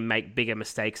letting him make bigger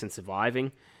mistakes and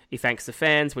surviving. He thanks the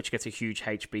fans, which gets a huge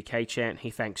HBK chant. He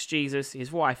thanks Jesus,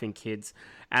 his wife and kids,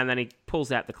 and then he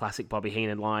pulls out the classic Bobby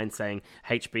Heenan line saying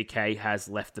HBK has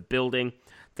left the building.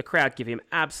 The crowd give him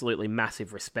absolutely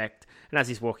massive respect, and as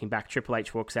he's walking back, Triple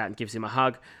H walks out and gives him a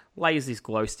hug, lays his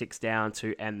glow sticks down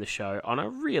to end the show on a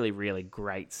really, really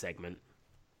great segment.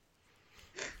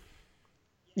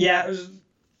 Yeah, there was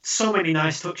so many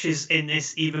nice touches in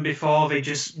this, even before they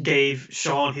just gave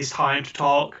Shawn his time to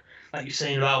talk. Like you're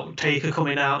saying about Taker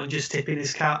coming out and just tipping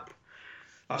his cap.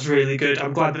 That's really good.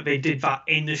 I'm glad that they did that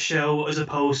in the show as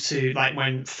opposed to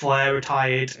when Flair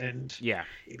retired and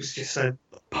it was just a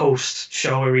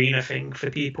post-show arena thing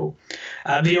for people.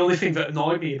 The only thing that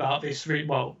annoyed me about this,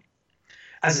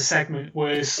 as a segment,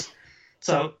 was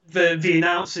so the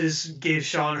announcers give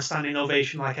Shawn a standing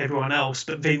ovation like everyone else,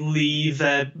 but they leave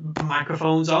their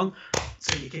microphones on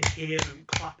so you can hear them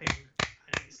clapping.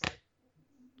 And it's like,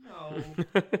 no.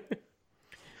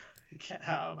 Get that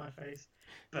out of my face.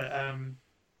 But,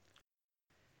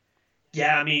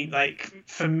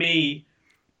 for me,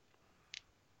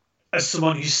 as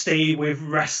someone who stayed with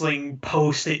wrestling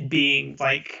post it being,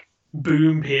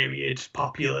 boom period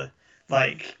popular,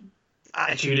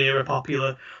 Attitude Era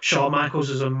popular, Shawn Michaels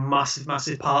was a massive,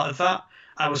 massive part of that.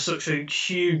 I was such a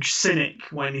huge cynic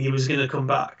when he was going to come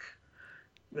back.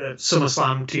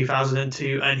 SummerSlam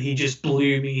 2002, and he just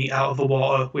blew me out of the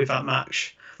water with that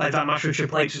match. That match with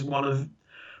Triple H is one of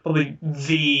probably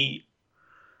the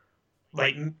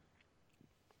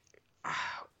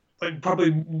probably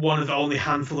one of the only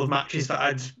handful of matches that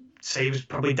I'd say was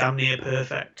probably damn near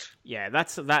perfect. Yeah,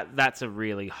 that's a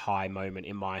really high moment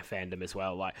in my fandom as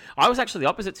well. I was actually the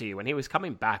opposite to you. When he was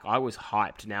coming back, I was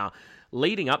hyped. Now,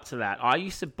 leading up to that, I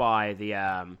used to buy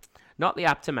the not the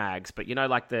Aptomags, but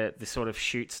the sort of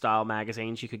shoot style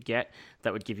magazines you could get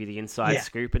that would give you the inside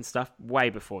scoop and stuff.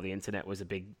 Way before the internet was a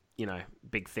big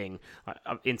thing.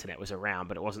 Internet was around,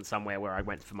 but it wasn't somewhere where I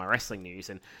went for my wrestling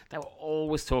news. And they were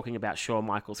always talking about Shawn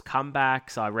Michaels' comeback.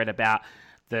 So I read about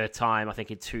the time, I think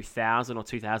in 2000 or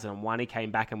 2001, he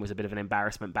came back and was a bit of an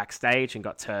embarrassment backstage and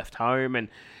got turfed home. And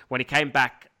when he came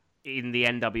back in the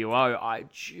NWO, I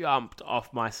jumped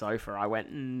off my sofa. I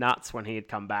went nuts when he had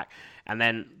come back. And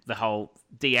then the whole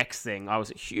DX thing, I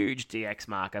was a huge DX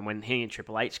mark. And when he and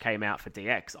Triple H came out for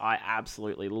DX, I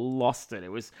absolutely lost it. It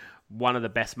was one of the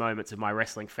best moments of my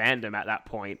wrestling fandom at that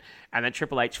point. And then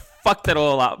Triple H fucked it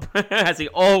all up, as he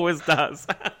always does.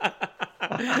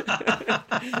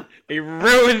 He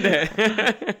ruined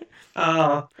it.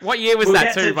 What year was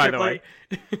that too, by the way?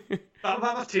 That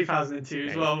was 2002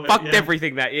 as well. Fucked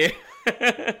everything that year.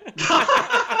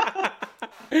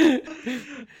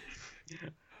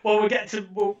 Well,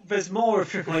 there's more of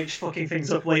Triple H fucking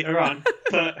things up later on,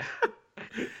 but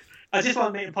I just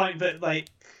want to make a point that, like,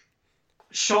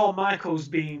 Shawn Michaels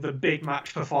being the big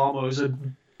match performer was a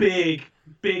big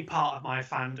part of my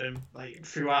fandom, like,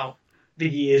 throughout the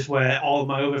years where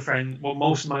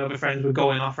most of my other friends were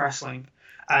going off wrestling.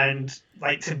 And,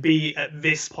 like, to be at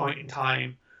this point in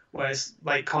time where it's,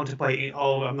 like, contemplating,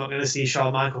 I'm not going to see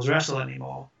Shawn Michaels wrestle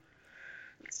anymore.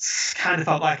 It's kind of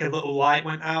felt like a little light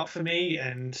went out for me.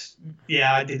 And,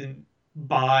 yeah, I didn't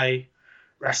buy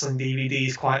wrestling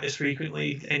DVDs quite as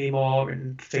frequently anymore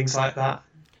and things like that.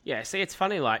 Yeah, see, it's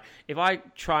funny, like, if I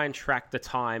try and track the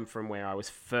time from where I was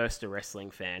first a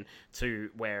wrestling fan to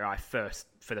where I for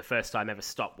the first time ever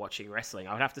stopped watching wrestling,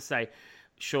 I would have to say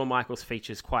Shawn Michaels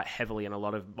features quite heavily in a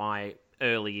lot of my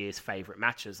early years' favourite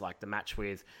matches, like the match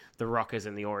with the Rockers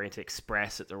and the Orient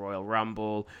Express at the Royal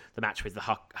Rumble, the match with the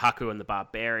Haku and the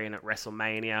Barbarian at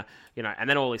WrestleMania, and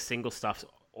then all his single stuff's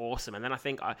awesome. And then I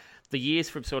think the years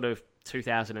from sort of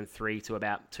 2003 to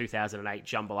about 2008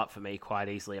 jumble up for me quite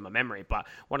easily in my memory. But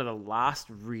one of the last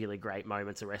really great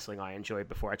moments of wrestling I enjoyed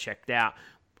before I checked out,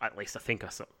 at least I think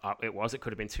it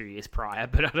could have been 2 years prior,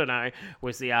 but I don't know,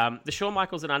 was the Shawn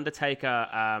Michaels and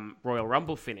Undertaker Royal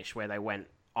Rumble finish where they went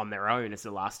on their own as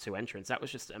the last two entrants. That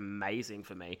was just amazing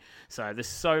for me. So there's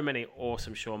so many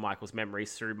awesome Shawn Michaels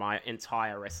memories through my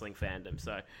entire wrestling fandom.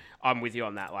 So I'm with you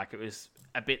on that. Like, it was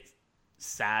a bit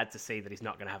sad to see that he's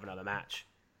not going to have another match.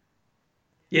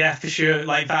 Yeah, for sure.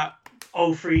 Like that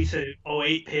 03 to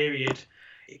 08 period,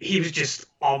 he was just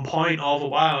on point all the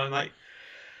while. And like,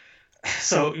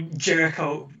 so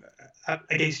Jericho,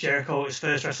 against Jericho, his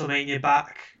first WrestleMania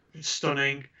back,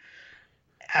 stunning.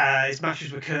 His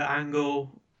matches with Kurt Angle,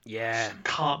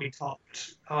 can't be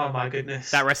topped. Oh my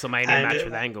goodness. That WrestleMania match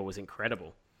with Angle was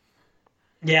incredible.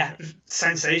 Yeah,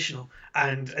 sensational.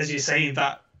 And as you're saying,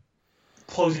 that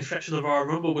closing stretch of the Royal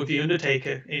Rumble with The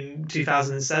Undertaker in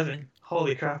 2007.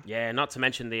 Holy crap. Yeah, not to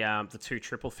mention the two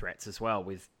triple threats as well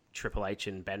with Triple H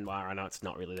and Benoit. I know it's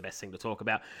not really the best thing to talk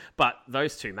about, but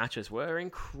those two matches were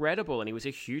incredible, and he was a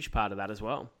huge part of that as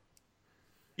well.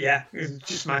 Yeah, it was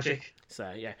just magic.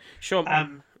 So, yeah. Sure.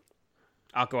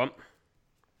 I'll go on.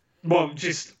 Well,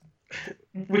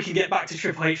 we can get back to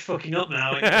Triple H fucking up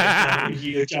now. And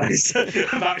eulogize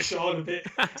about Shawn a bit.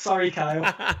 Sorry,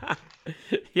 Kyle.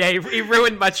 Yeah, he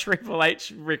ruined my Triple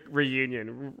H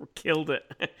reunion. Killed it.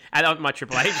 And not my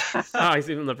Triple H. Oh, he's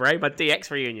in the brain. My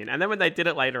DX reunion. And then when they did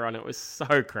it later on, it was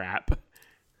so crap.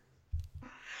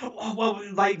 Well,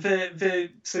 like they're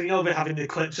having the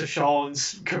clips of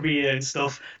Shawn's career and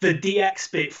stuff. The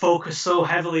DX bit focused so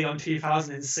heavily on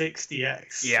 2006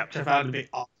 DX, which I found a bit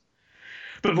odd.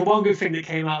 But the one good thing that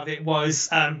came out of it was,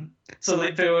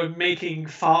 they were making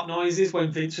fart noises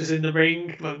when Vince was in the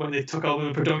ring, like when they took over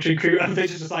the production crew, and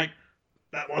Vince was just like,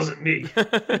 "That wasn't me."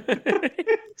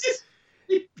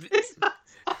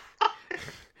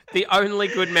 The only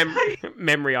good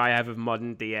memory I have of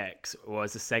modern DX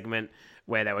was a segment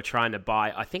where they were trying to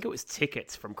buy, I think it was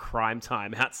tickets from Crime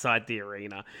Time outside the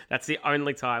arena. That's the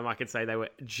only time I can say they were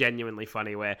genuinely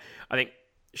funny, where I think,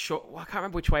 I can't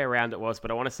remember which way around it was, but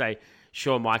I want to say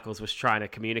Shawn Michaels was trying to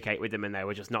communicate with them and they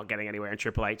were just not getting anywhere, and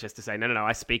Triple H just to say, no,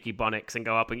 I speak Ebonics, and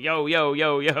go up and yo, yo,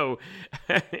 yo, yo.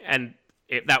 And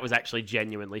that was actually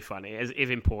genuinely funny, as if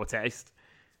in poor taste.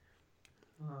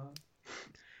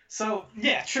 So,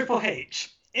 yeah, Triple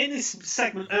H. In this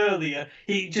segment earlier,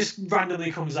 he just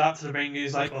randomly comes out to the ring and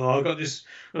he's like, I've got this,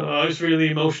 it's really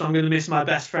emotional, I'm going to miss my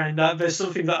best friend. There's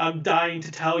something that I'm dying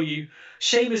to tell you.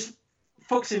 Sheamus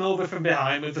fucks him over from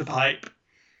behind with the pipe.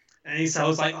 And he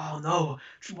sounds like, oh no,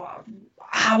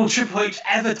 how will Triple H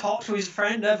ever talk to his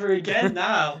friend ever again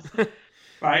now?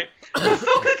 Right? The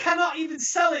fucker cannot even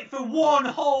sell it for one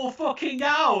whole fucking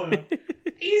hour.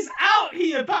 He's out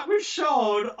here back with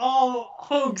Shawn, all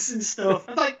hugs and stuff.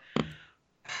 I'm like,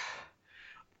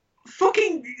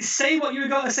 fucking say what you were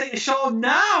going to say to Shawn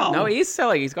now. No, he is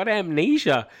selling. He's got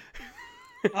amnesia.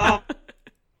 Oh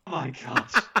my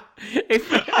gosh. He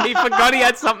forgot he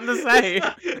had something to say.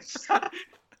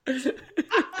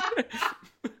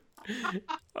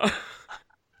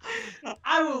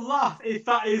 I I will laugh if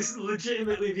that is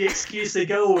legitimately the excuse they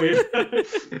go with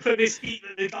for this heat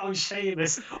that they got on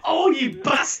Sheamus. Oh, you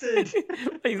bastard!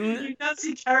 You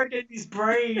Nancy carried in his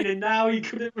brain, and now he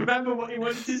couldn't remember what he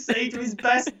wanted to say to his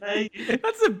best mate.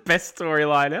 That's the best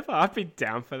storyline ever. I'd be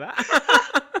down for that.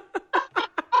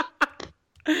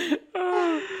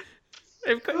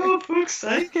 Oh, fuck's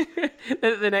sake.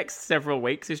 The next several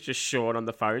weeks is just Sean on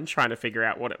the phone trying to figure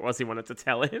out what it was he wanted to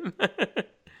tell him.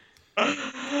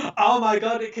 Oh my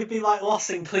god, it could be like Lost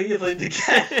in Cleveland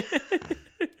again.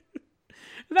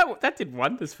 That did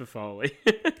wonders for Foley.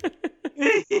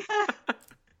 Yeah.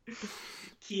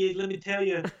 Kid, let me tell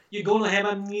you, you're gonna have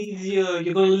amnesia.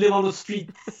 You're gonna live on the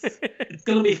streets. It's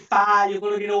gonna be fine. You're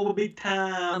gonna get over big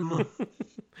time. Oh,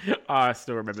 I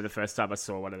still remember the first time I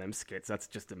saw one of them skits. That's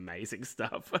just amazing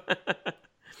stuff.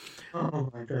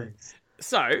 Oh my god.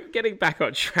 So, getting back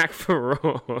on track for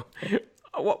Raw,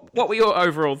 what were your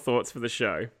overall thoughts for the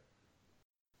show?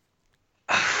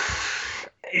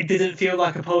 It didn't feel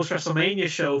like a post-WrestleMania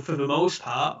show for the most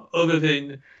part, other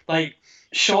than like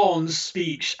Sean's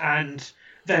speech and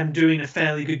them doing a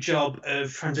fairly good job of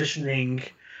transitioning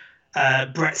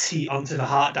Bret's heat onto the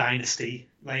Hart Dynasty.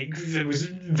 Like, there was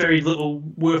very little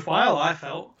worthwhile, I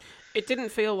felt. It didn't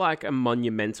feel like a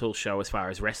monumental show as far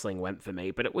as wrestling went for me,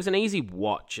 but it was an easy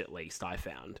watch, at least, I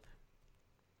found.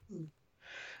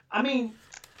 I mean,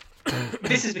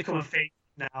 this has become a thing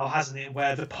now, hasn't it?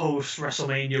 Where the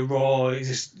post-WrestleMania Raw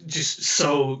is just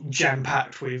so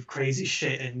jam-packed with crazy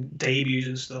shit and debuts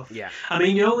and stuff. Yeah. I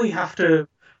mean, you only have to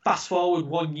fast-forward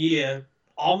 1 year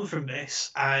on from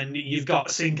this, and you've got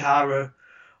Sin Cara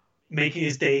making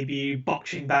his debut,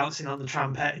 bouncing on the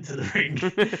trumpet into the ring.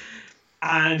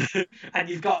 And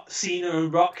you've got Cena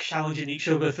and Rock challenging each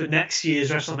other for next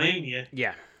year's WrestleMania.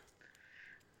 Yeah.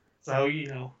 So, you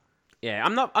know. Yeah,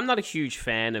 I'm not a huge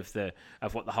fan of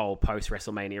what the whole post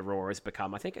WrestleMania Raw has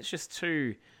become. I think it's just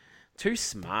too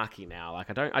smarky now.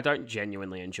 Like I don't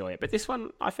genuinely enjoy it. But this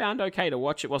one I found okay to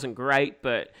watch. It wasn't great,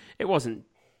 but it wasn't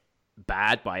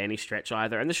bad by any stretch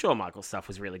either. And the Shawn Michaels stuff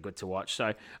was really good to watch.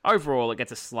 So overall, it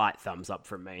gets a slight thumbs up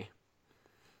from me.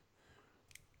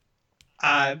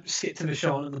 Skip to the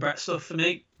Shawn and the Bret stuff for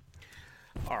me.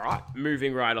 All right,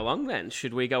 moving right along then.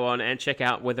 Should we go on and check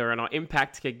out whether or not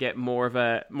Impact could get more of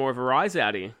a rise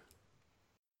out of you?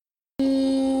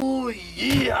 Ooh,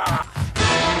 yeah!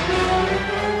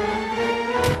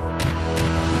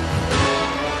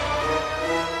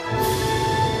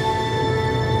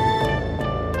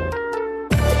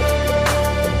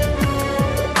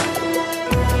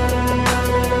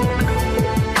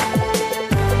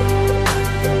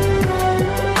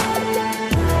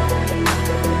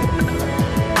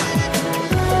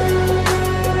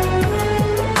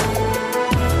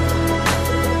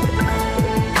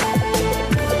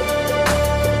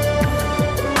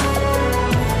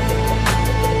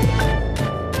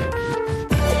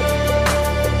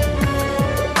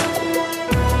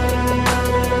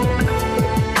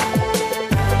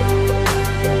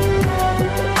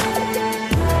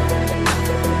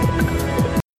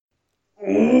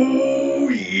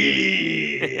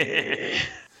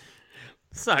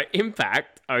 So,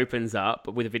 Impact opens up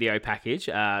with a video package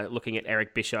looking at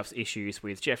Eric Bischoff's issues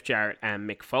with Jeff Jarrett and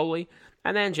Mick Foley.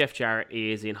 And then Jeff Jarrett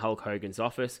is in Hulk Hogan's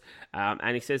office.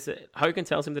 And he says that Hogan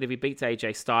tells him that if he beats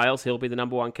AJ Styles, he'll be the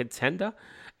number one contender.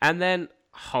 And then,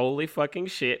 holy fucking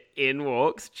shit, in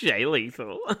walks Jay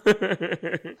Lethal.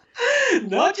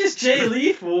 Not just Jay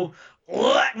Lethal.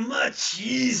 What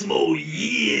machismo,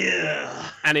 yeah!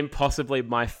 And impossibly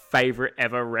my favorite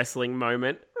ever wrestling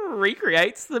moment,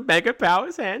 recreates the Mega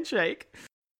Powers handshake.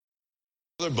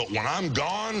 But when I'm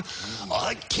gone,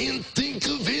 I can't think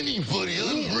of anybody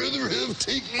I'd rather have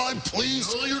take my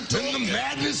place than the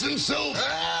Madness himself.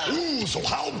 Ooh, so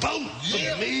how about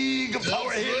the Mega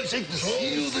Power handshake to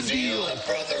seal the deal?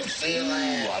 Brother, seal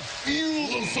it. I feel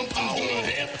that something's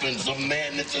gonna happen. Some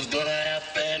madness is gonna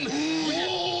happen.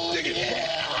 Ooh, dig it.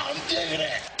 Yeah, I'm digging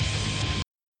it.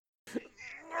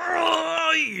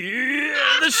 Oh,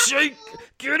 yeah, the shake.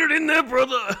 Get it in there,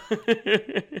 brother.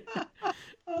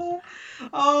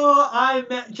 Oh, I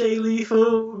met Jay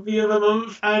Lethal the other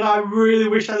month, and I really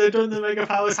wish I'd have done the Mega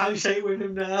Powers handshake with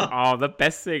him now. Oh, the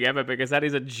best thing ever, because that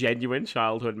is a genuine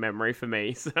childhood memory for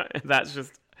me. So that's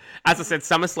just, as I said,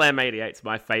 SummerSlam 88 is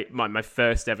my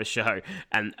first ever show,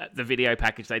 and the video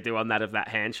package they do on that of that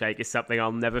handshake is something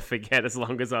I'll never forget as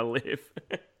long as I live.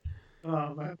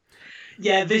 Oh, man.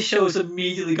 Yeah, this show's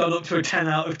immediately gone up to a 10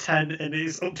 out of 10, and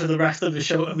it's up to the rest of the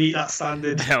show to meet that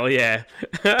standard. Hell yeah.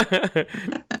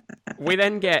 We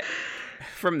then get,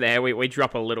 from there, we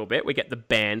drop a little bit. We get the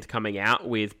band coming out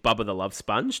with Bubba the Love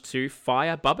Sponge to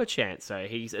Fire Bubba chant. So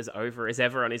he's as over as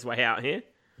ever on his way out here.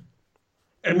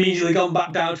 immediately gone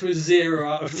back down to a 0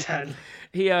 out of 10.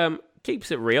 He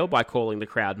keeps it real by calling the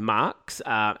crowd marks,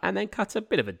 and then cuts a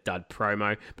bit of a dud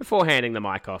promo before handing the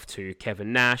mic off to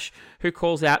Kevin Nash, who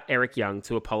calls out Eric Young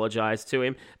to apologise to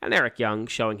him, and Eric Young,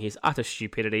 showing his utter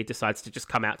stupidity, decides to just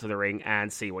come out to the ring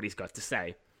and see what he's got to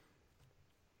say.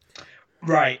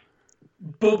 Right.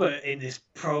 Bubba in this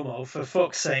promo, for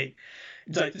fuck's sake,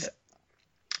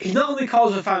 he not only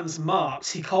calls the fans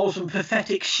marks, he calls them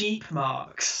pathetic sheep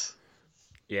marks.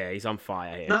 Yeah, he's on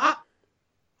fire here. Now,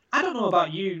 I don't know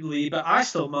about you, Lee, but I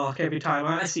still mark every time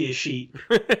I see a sheep.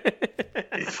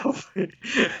 It's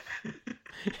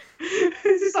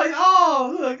just like,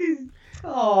 oh, look,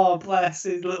 oh, bless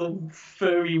his little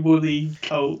furry woolly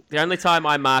coat. The only time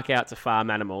I mark out to farm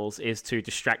animals is to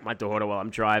distract my daughter while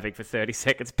I'm driving for 30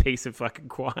 seconds, piece of fucking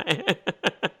quiet.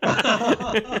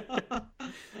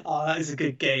 Oh, that is a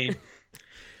good game.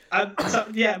 So,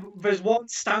 yeah, there's one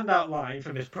standout line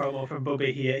from this promo from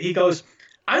Bubby here. He goes,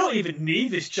 I don't even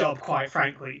need this job, quite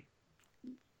frankly.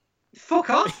 Fuck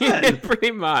off, then. Yeah,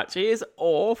 pretty much. He is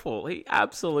awful. He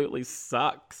absolutely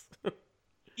sucks.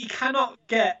 He cannot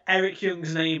get Eric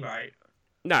Young's name right.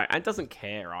 No, and doesn't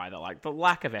care either. Like, the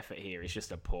lack of effort here is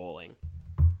just appalling.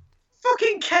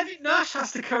 Fucking Kevin Nash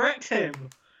has to correct him.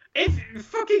 If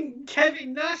fucking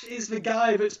Kevin Nash is the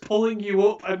guy that's pulling you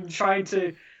up and trying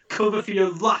to cover for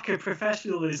your lack of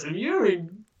professionalism, you're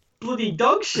in bloody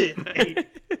dog shit, mate.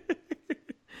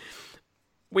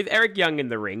 With Eric Young in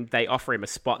the ring, they offer him a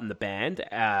spot in the band,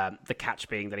 the catch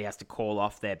being that he has to call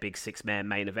off their big six-man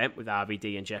main event with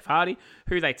RVD and Jeff Hardy,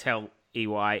 who they tell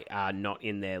EY are not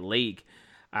in their league.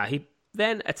 He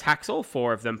then attacks all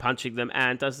four of them, punching them,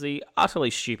 and does the utterly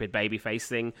stupid babyface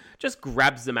thing, just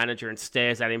grabs the manager and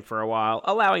stares at him for a while,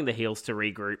 allowing the heels to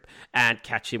regroup and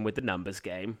catch him with the numbers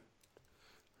game.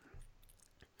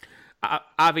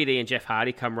 RVD and Jeff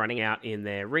Hardy come running out in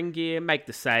their ring gear, make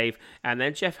the save, and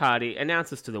then Jeff Hardy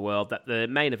announces to the world that the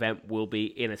main event will be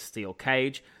in a steel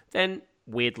cage, then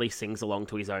weirdly sings along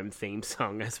to his own theme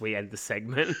song as we end the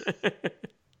segment.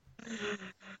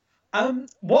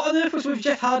 What on earth was with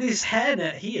Jeff Hardy's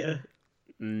hairnet here?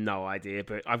 No idea,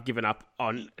 but I've given up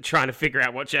on trying to figure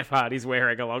out what Jeff Hardy's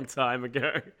wearing a long time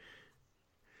ago.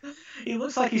 He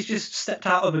looks like he's just stepped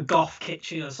out of a goth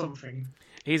kitchen or something.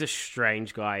 He's a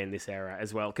strange guy in this era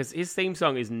as well, because his theme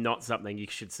song is not something you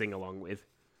should sing along with.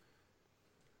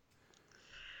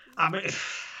 I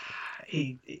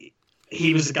mean,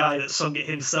 he was the guy that sung it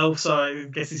himself, so I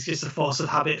guess it's just a force of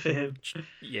habit for him.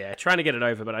 Yeah, trying to get it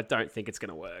over, but I don't think it's going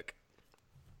to work.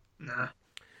 Nah.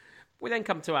 We then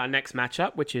come to our next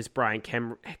matchup, which is Brian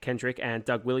Kendrick and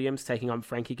Doug Williams taking on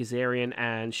Frankie Kazarian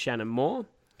and Shannon Moore.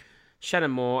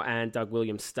 Shannon Moore and Doug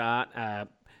Williams start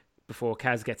before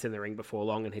Kaz gets in the ring before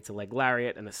long and hits a leg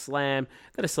lariat and a slam,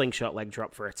 then a slingshot leg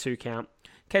drop for a 2 count.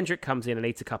 Kendrick comes in and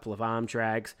eats a couple of arm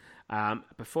drags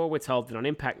before we're told that on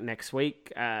Impact next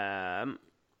week... we're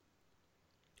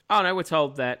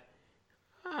told that...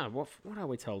 what are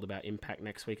we told about Impact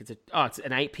next week? It's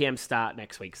an 8 p.m. start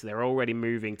next week, so they're already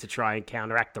moving to try and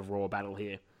counteract the Raw battle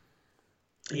here.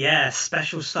 Yeah,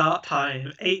 special start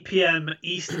time, 8 p.m.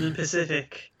 Eastern and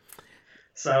Pacific.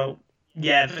 So,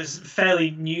 yeah, it's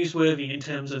fairly newsworthy in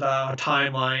terms of our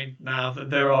timeline now that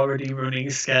they're already running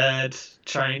scared,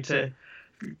 trying to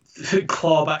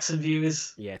claw back some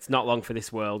viewers. Yeah, it's not long for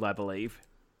this world, I believe.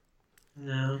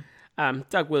 No.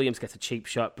 Doug Williams gets a cheap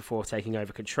shot before taking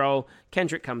over control.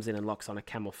 Kendrick comes in and locks on a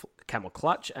camel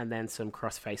clutch and then some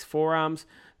cross-face forearms.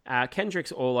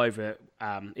 Kendrick's all over,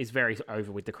 is very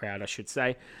over with the crowd, I should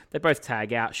say. They both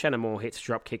tag out. Shannon Moore hits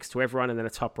drop kicks to everyone and then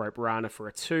a top rope Rana for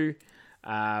a 2.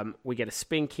 We get a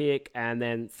spin kick and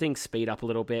then things speed up a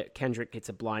little bit. Kendrick gets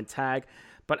a blind tag.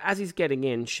 But as he's getting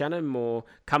in, Shannon Moore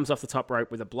comes off the top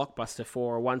rope with a blockbuster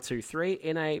for a 1-2-3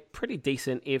 in a pretty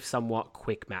decent, if somewhat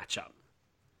quick matchup.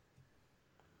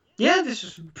 Yeah, this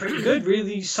was pretty good,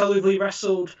 really solidly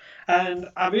wrestled, and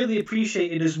I really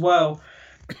appreciated as well,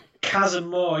 Kaz and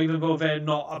Moore, even though they're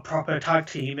not a proper tag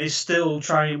team, is still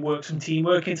trying to work some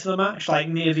teamwork into the match. Like,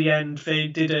 near the end, they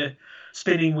did a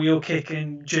spinning wheel kick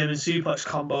and German suplex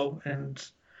combo, and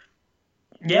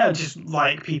yeah, just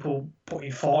like people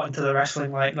putting thought into the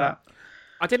wrestling like that.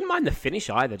 I didn't mind the finish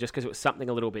either, just because it was something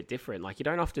a little bit different. Like, you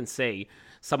don't often see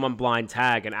someone blind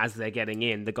tag, and as they're getting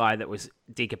in, the guy that was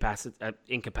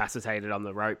incapacitated on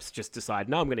the ropes just decide,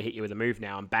 no, I'm going to hit you with a move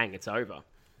now, and bang, it's over.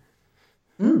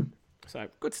 So,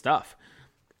 good stuff.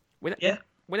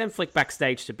 We then flick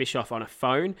backstage to Bischoff on a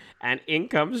phone, and in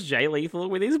comes Jay Lethal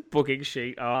with his booking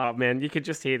sheet. Oh, man, you could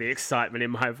just hear the excitement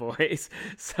in my voice.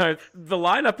 So the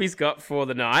lineup he's got for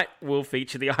the night will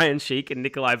feature the Iron Sheik and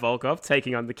Nikolai Volkov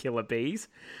taking on the Killer Bees.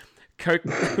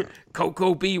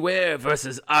 Coco Beware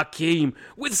versus Akeem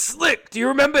with Slick. Do you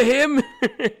remember him?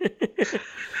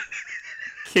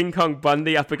 King Kong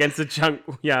Bundy up against a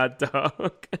junkyard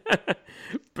dog.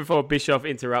 Before Bischoff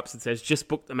interrupts and says, just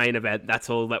book the main event. That's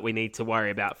all that we need to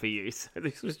worry about for you. So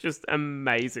this was just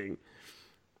amazing.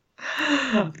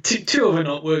 Two other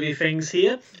noteworthy things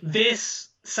here. This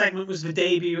segment was the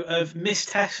debut of Miss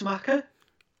Tessmacher.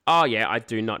 Oh, yeah, I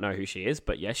do not know who she is,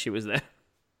 but yes, she was there.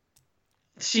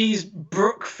 She's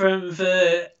Brooke from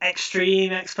the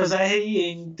Extreme Expose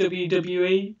in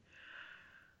WWE.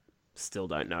 Still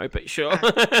don't know, but sure.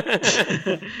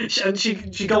 And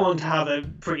she go on to have a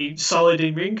pretty solid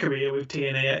in-ring career with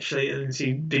TNA, actually, and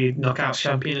she be Knockouts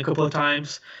champion a couple of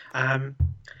times.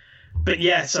 But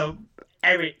yeah, so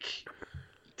Eric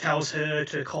tells her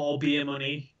to call Beer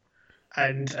Money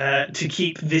and to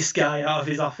keep this guy out of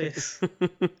his office.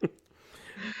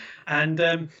 And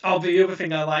the other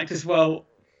thing I liked as well,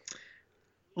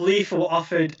 Lethal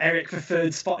offered Eric the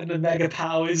third spot in the Mega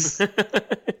Powers.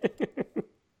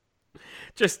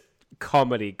 Just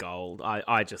comedy gold.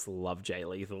 I just love Jay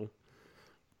Lethal.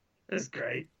 That's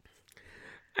great.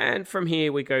 And from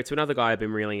here, we go to another guy I've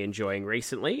been really enjoying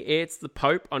recently. It's the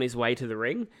Pope on his way to the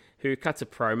ring, who cuts a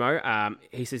promo.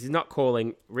 He says he's not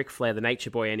calling Ric Flair the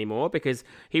Nature Boy anymore because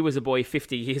he was a boy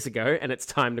 50 years ago and it's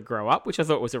time to grow up, which I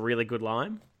thought was a really good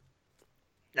line.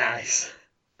 Nice.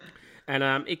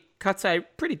 And it cuts a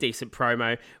pretty decent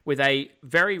promo with a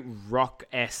very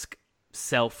Rock-esque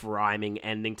self-rhyming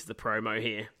ending to the promo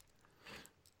here.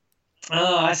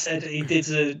 Oh, I said he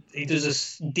does a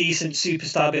decent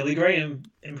superstar Billy Graham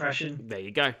impression. There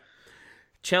you go.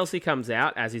 Chelsea comes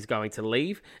out as he's going to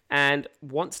leave and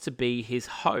wants to be his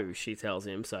hoe, she tells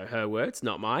him. So her words,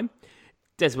 not mine.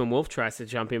 Desmond Wolfe tries to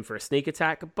jump in for a sneak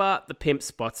attack, but the pimp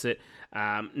spots it,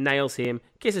 nails him,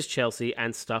 kisses Chelsea,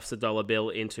 and stuffs a dollar bill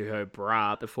into her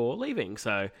bra before leaving.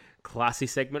 So classy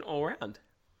segment all round.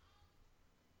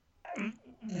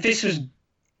 This was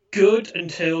good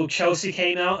until Chelsea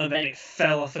came out and then it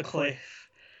fell off a cliff.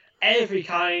 Every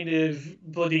kind of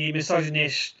bloody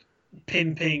misogynist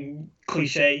pimping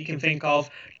cliche you can think of.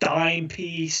 Dime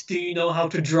piece, do you know how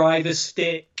to drive a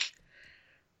stick?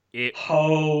 Yeah.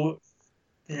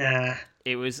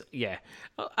 It was,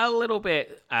 a little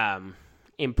bit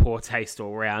in poor taste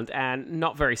all round and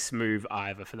not very smooth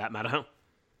either, for that matter.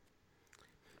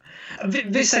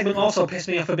 This segment also pissed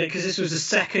me off a bit because this was the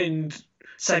second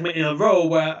segment in a row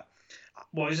where,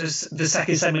 what is this, the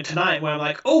second segment tonight where I'm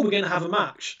like, oh, we're going to have a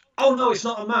match. Oh, no, it's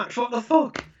not a match. What the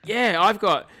fuck? Yeah, I've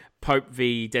got Pope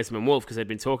v Desmond Wolfe because they'd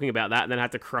been talking about that and then I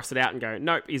had to cross it out and go,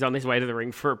 nope, he's on his way to the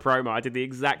ring for a promo. I did the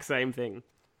exact same thing.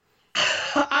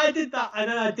 I did that, and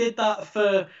then I did that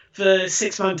for the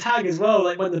six-man tag as well.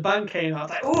 Like when the band came out, I was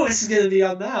like, oh, this is going to be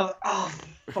on now. Oh,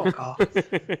 fuck off.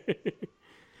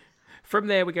 From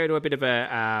there, we go to a bit of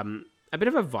a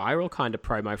viral kind of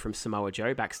promo from Samoa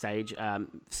Joe backstage,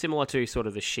 similar to sort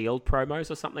of the Shield promos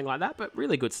or something like that, but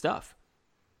really good stuff.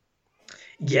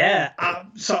 Yeah,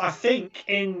 so I think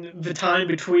in the time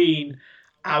between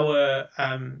our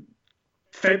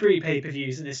February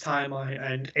pay-per-views in this timeline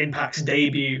and Impact's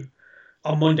debut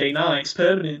on Monday nights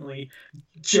permanently,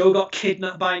 Joe got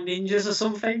kidnapped by ninjas or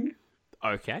something.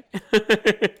 Okay.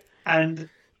 And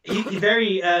he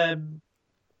very...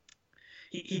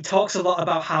 He talks a lot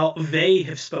about how they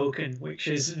have spoken, which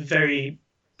is very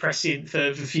prescient for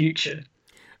the future.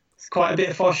 It's quite a bit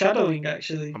of foreshadowing,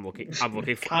 actually. I'm looking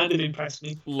kind of impressed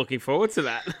me. Looking forward to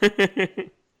that.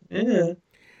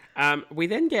 Yeah. We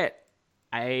then get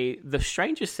the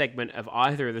strangest segment of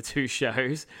either of the two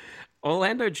shows.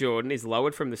 Orlando Jordan is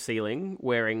lowered from the ceiling,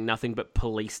 wearing nothing but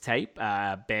police tape,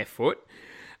 barefoot,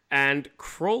 and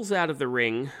crawls out of the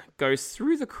ring, goes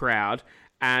through the crowd,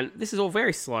 and this is all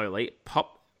very slowly.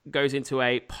 Goes into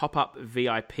a pop-up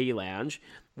VIP lounge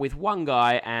with one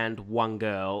guy and one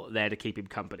girl there to keep him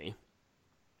company.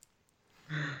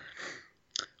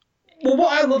 Well,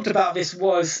 what I loved about this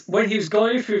was when he was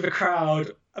going through the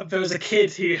crowd, there was a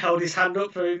kid who held his hand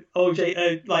up for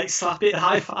OJ to slap it,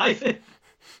 high five it.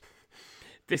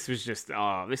 This was just,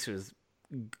 this was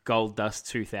Goldust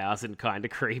 2000 kind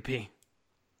of creepy.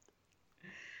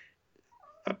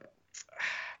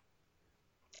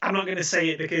 I'm not going to say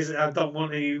it because I don't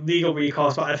want any legal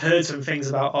recourse, but I've heard some things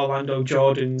about Orlando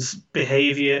Jordan's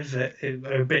behaviour that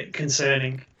are a bit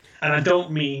concerning. And I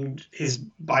don't mean his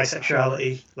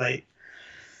bisexuality.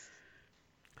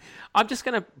 I'm just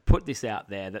going to put this out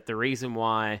there, that the reason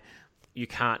why you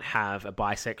can't have a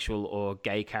bisexual or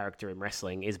gay character in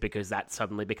wrestling is because that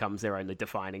suddenly becomes their only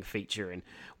defining feature. And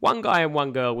one guy and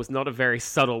one girl was not a very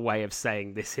subtle way of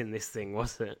saying this in this thing,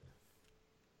 was it?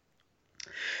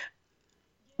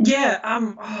 Yeah,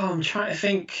 I'm trying to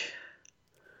think.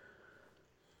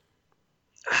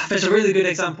 There's a really good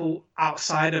example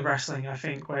outside of wrestling, I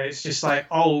think, where it's just like,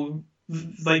 oh,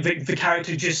 like the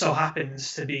character just so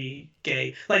happens to be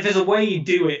gay. Like, there's a way you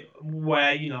do it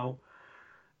where, you know,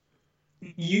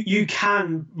 you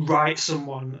can write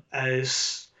someone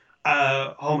as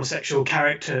a homosexual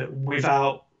character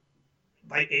without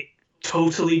like it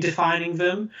totally defining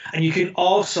them, and you can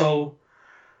also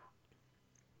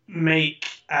make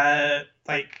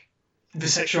like the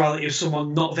sexuality of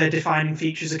someone not their defining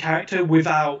feature as a character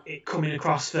without it coming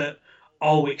across that,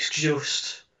 oh, it's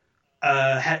just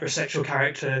a heterosexual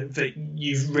character that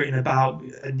you've written about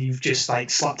and you've just like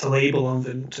slapped a label on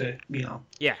them to, you know.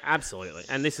 Yeah, absolutely.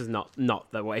 And this is not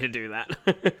the way to do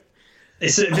that.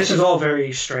 This is all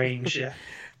very strange, yeah.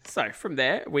 So from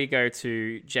there, we go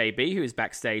to JB, who is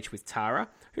backstage with Tara,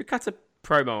 who cuts a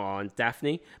promo on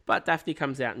Daphne, but Daphne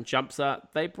comes out and jumps her.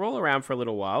 They brawl around for a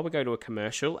little while. We go to a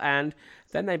commercial, and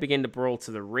then they begin to brawl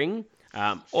to the ring,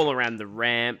 all around the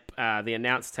ramp, the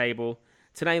announce table.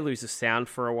 Tenay loses sound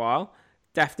for a while.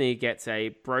 Daphne gets a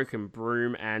broken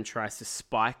broom and tries to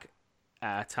spike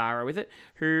Tara with it,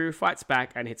 who fights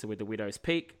back and hits her with the Widow's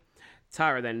Peak.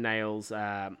 Tara then nails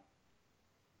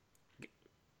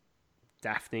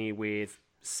Daphne with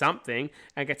something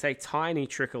and gets a tiny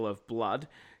trickle of blood.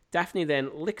 Daphne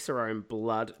then licks her own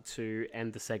blood to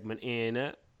end the segment in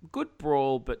a good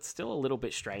brawl, but still a little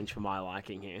bit strange for my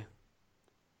liking here.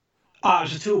 It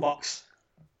was a toolbox.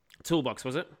 Toolbox,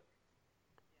 was it?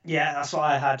 Yeah, that's what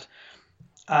I had.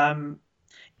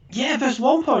 Yeah, there's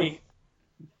one point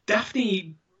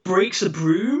Daphne breaks a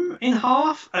broom in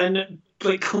half and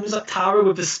like comes at Tara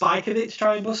with the spike of it to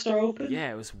try and bust her open.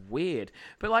 Yeah, it was weird.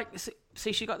 But like,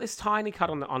 see, she got this tiny cut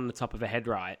on the top of her head,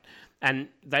 right? And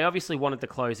they obviously wanted the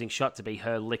closing shot to be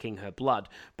her licking her blood,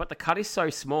 but the cut is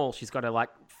so small, she's got to like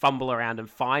fumble around and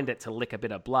find it to lick a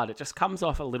bit of blood. It just comes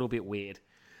off a little bit weird.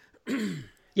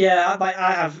 Yeah, like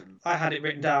I had it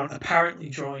written down. Apparently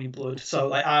drawing blood, so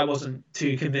like I wasn't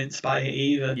too convinced by it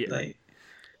either. Yeah. Like,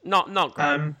 not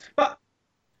great. but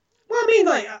well, I mean,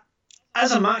 like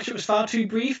as a match, it was far too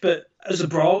brief, but as a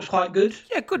brawl, it was quite good.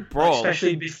 Yeah, good brawl,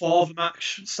 especially before the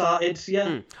match started.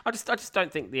 Yeah, I just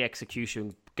don't think the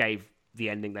execution gave the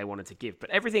ending they wanted to give, but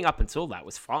everything up until that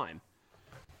was fine.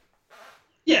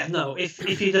 Yeah, no,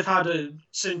 if you'd have had a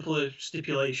simpler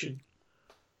stipulation.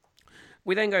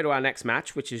 We then go to our next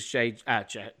match, which is Jeff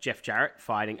Jarrett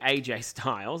fighting AJ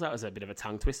Styles. That was a bit of a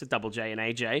tongue twister, Double J and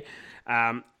AJ.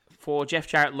 For Jeff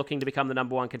Jarrett looking to become the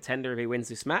number one contender if he wins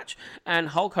this match. And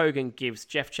Hulk Hogan gives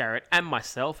Jeff Jarrett and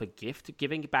myself a gift,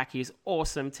 giving back his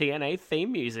awesome TNA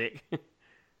theme music.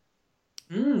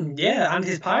 Yeah, and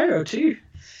his pyro too.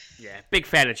 Yeah, big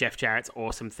fan of Jeff Jarrett's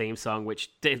awesome theme song,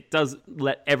 which does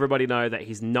let everybody know that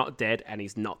he's not dead and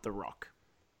he's not The Rock.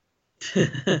 They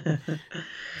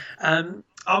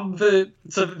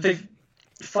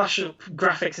flash up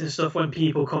graphics and stuff when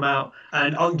people come out,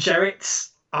 and on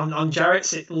Jarrett's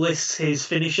it lists his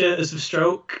finisher as the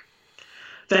stroke.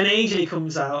 Then AJ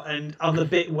comes out, and on the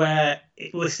bit where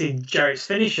it listed Jarrett's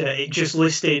finisher, it just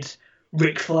listed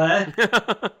Ric Flair.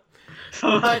 So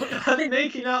are they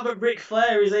making out that Ric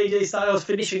Flair is AJ Styles'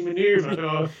 finishing maneuver?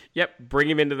 Or... Yep, bring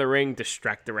him into the ring,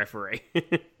 distract the referee.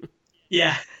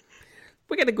 Yeah.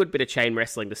 We get a good bit of chain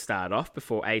wrestling to start off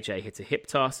before AJ hits a hip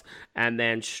toss and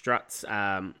then struts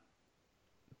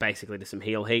basically to some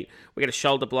heel heat. We get a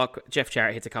shoulder block. Jeff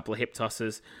Jarrett hits a couple of hip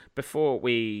tosses before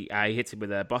he hits him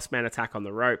with a boss man attack on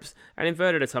the ropes, an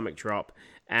inverted atomic drop,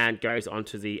 and goes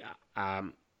onto the...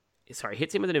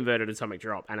 hits him with an inverted atomic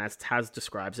drop, and as Taz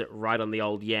describes it, right on the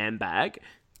old yam bag.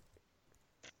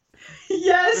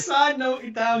 Yes, I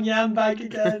noted down yam bag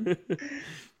again.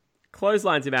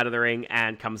 Clotheslines him out of the ring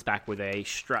and comes back with a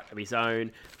strut of his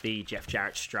own, the Jeff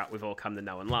Jarrett strut we've all come to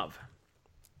know and love.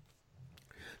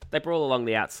 They brawl along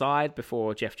the outside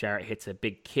before Jeff Jarrett hits a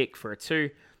big kick for a 2.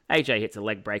 AJ hits a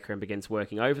leg breaker and begins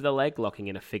working over the leg, locking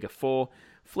in a figure 4.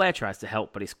 Flair tries to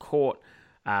help, but is caught.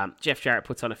 Jeff Jarrett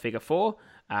puts on a figure 4.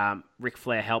 Ric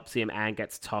Flair helps him and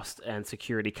gets tossed, and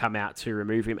security come out to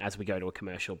remove him as we go to a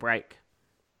commercial break.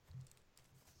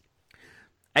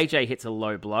 AJ hits a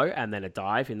low blow and then a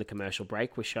dive in the commercial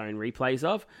break we're showing replays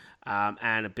of,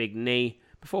 and a big knee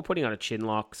before putting on a chin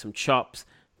lock, some chops.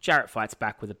 Jarrett fights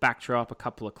back with a backdrop, a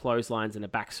couple of clotheslines and a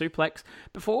back suplex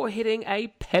before hitting a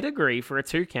pedigree for a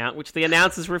 2 count, which the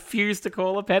announcers refused to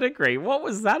call a pedigree. What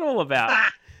was that all about?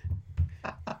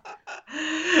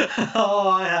 Oh,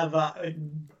 I have that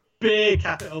in big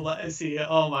capital letters here.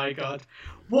 Oh my god.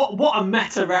 What a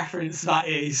meta reference that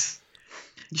is.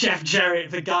 Jeff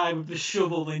Jarrett, the guy with the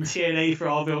shovel in TNA for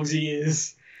all those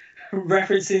years.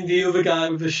 referencing the other guy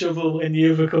with the shovel in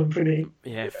the other company.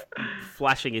 Yeah,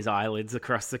 flashing his eyelids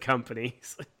across the company.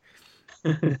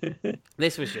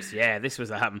 This was just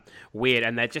weird,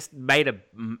 and they just made a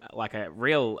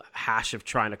real hash of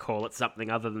trying to call it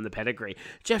something other than the pedigree.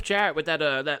 Jeff Jarrett with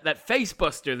that face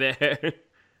buster there.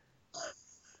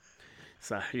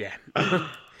 So yeah,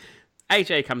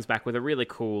 AJ comes back with a really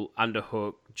cool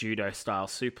underhook judo style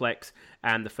suplex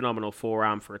and the phenomenal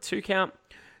forearm for a 2 count.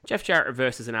 Jeff Jarrett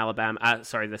reverses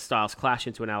the Styles Clash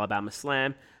into an Alabama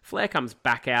Slam. Flair comes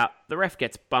back out, the ref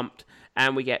gets bumped,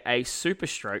 and we get a super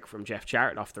stroke from Jeff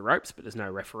Jarrett off the ropes, but there's no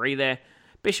referee there.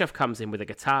 Bischoff comes in with a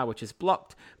guitar, which is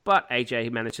blocked, but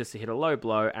AJ manages to hit a low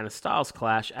blow and a Styles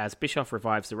Clash as Bischoff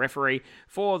revives the referee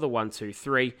for the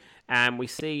 1-2-3. And we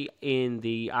see in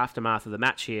the aftermath of the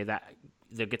match here that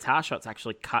the guitar shots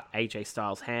actually cut AJ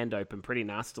Styles' hand open pretty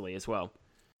nastily as well.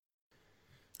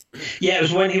 Yeah, it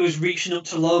was when he was reaching up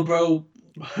to low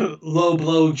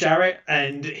blow Jarrett,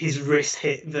 and his wrist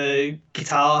hit the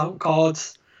guitar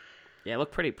cords. Yeah, it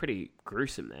looked pretty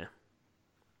gruesome there.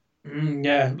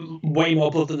 Yeah, way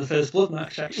more blood than the first Blood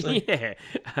match, actually. Yeah,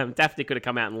 Daphne could have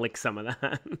come out and licked some of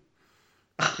that.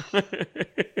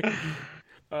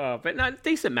 But no,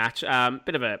 decent match.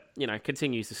 Bit of a,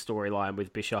 continues the storyline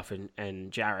with Bischoff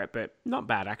and Jarrett, but not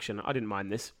bad action. I didn't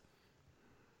mind this.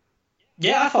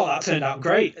 Yeah, I thought that turned out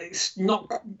great. It's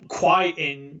not quite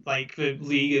in the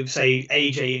league of, say,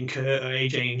 AJ and Kurt or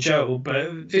AJ and Joe,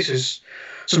 but this is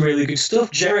some really good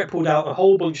stuff. Jarrett pulled out a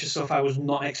whole bunch of stuff I was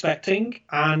not expecting,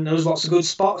 and there was lots of good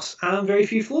spots and very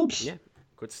few flubs. Yeah,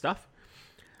 good stuff.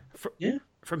 Yeah.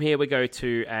 From here, we go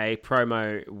to a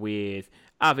promo with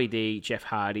RVD, Jeff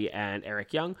Hardy, and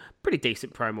Eric Young. Pretty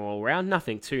decent promo all around.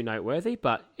 Nothing too noteworthy,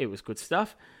 but it was good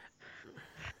stuff.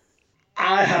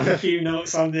 I have a few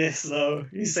notes on this, though.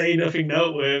 You say nothing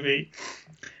noteworthy.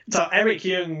 So Eric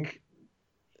Young,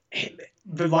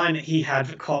 the line that he had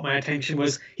that caught my attention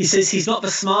was, he says he's not the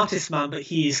smartest man, but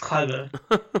he is clever.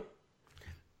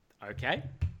 Okay.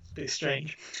 It's a bit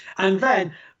strange. And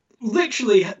then,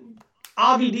 literally,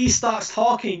 RVD starts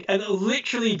talking and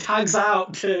literally tags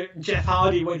out to Jeff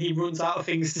Hardy when he runs out of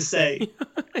things to say.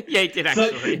 Yeah, he did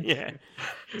actually, yeah.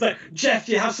 It's like, Jeff,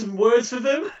 do you have some words for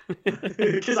them?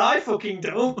 Because I fucking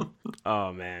don't.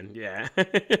 Oh, man, yeah.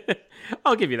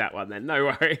 I'll give you that one then, no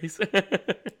worries.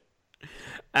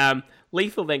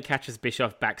 Lethal then catches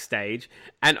Bischoff backstage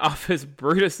and offers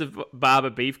Brutus the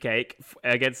Barber Beefcake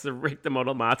against the Rick the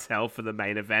Model Martel for the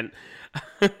main event.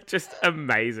 Just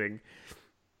amazing.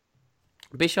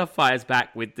 Bischoff fires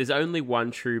back with, there's only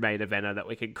one true main eventer that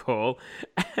we can call.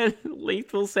 And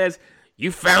Lethal says,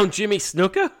 you found Jimmy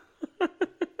Snuka?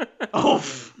 Oh.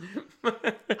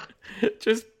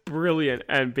 Just brilliant.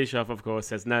 And Bischoff, of course,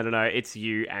 says, no, it's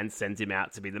you, and sends him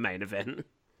out to be the main event.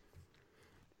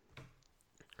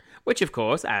 Which, of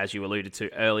course, as you alluded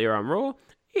to earlier on Raw,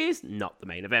 is not the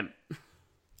main event.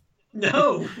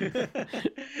 No.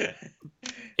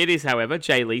 It is, however,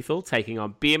 Jay Lethal taking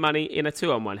on Beer Money in a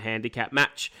 2-on-1 handicap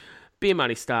match. Beer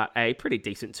Money start a pretty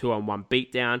decent 2-on-1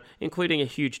 beatdown, including a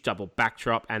huge double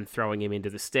backdrop and throwing him into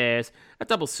the stairs, a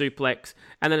double suplex,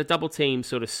 and then a double team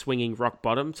sort of swinging rock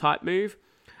bottom type move.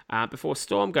 Before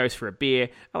Storm goes for a beer,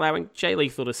 allowing Jay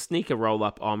Lethal to sneak a roll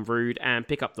up on Rude and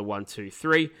pick up the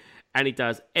 1-2-3, and he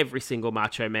does every single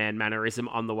Macho Man mannerism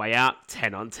on the way out,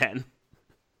 10 on 10.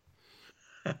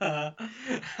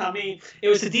 I mean, it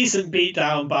was a decent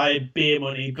beatdown by Beer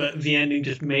Money, but the ending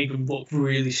just made them look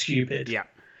really stupid. Yeah.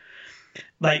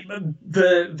 Like,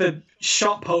 the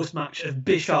shot post match of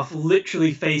Bischoff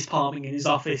literally face palming in his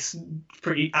office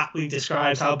pretty aptly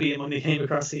describes how Beer Money came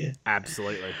across here.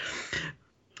 Absolutely.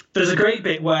 There's a great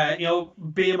bit where,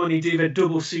 Beer Money do their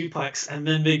double suplex and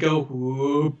then they go,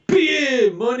 whoa,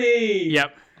 Beer Money!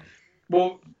 Yep.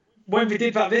 Well, when they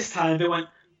did that this time, they went,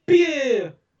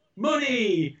 Beer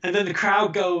Money! And then the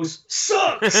crowd goes,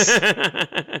 sucks!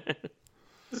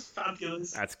 It's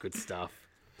fabulous. That's good stuff.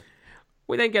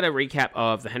 We then get a recap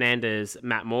of the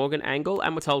Hernandez-Matt Morgan angle,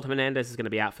 and we're told Hernandez is going to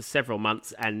be out for several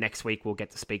months, and next week we'll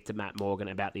get to speak to Matt Morgan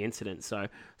about the incident. So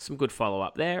some good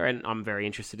follow-up there, and I'm very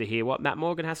interested to hear what Matt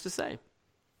Morgan has to say.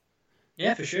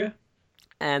 Yeah, for sure.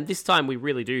 And this time we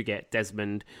really do get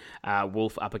Desmond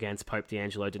Wolfe up against Pope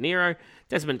D'Angelo De Niro.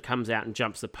 Desmond comes out and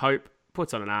jumps the Pope,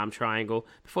 puts on an arm triangle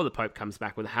before the Pope comes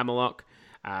back with a hammerlock.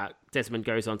 Desmond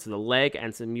goes onto the leg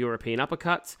and some European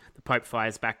uppercuts. The Pope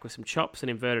fires back with some chops, an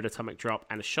inverted atomic drop,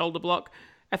 and a shoulder block,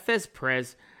 a Fez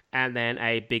Prez, and then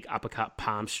a big uppercut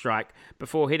palm strike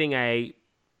before hitting a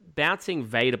bouncing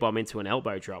Vader bomb into an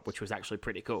elbow drop, which was actually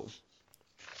pretty cool.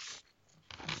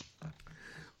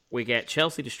 We get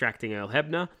Chelsea distracting Earl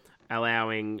Hebner,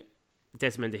 allowing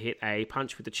Desmond to hit a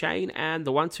punch with the chain, and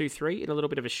the 1-2-3 in a little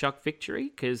bit of a shock victory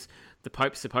because the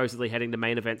Pope's supposedly heading to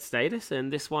main event status,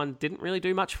 and this one didn't really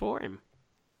do much for him.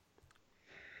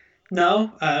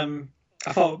 No, I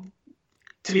thought,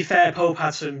 to be fair, Pope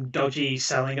had some dodgy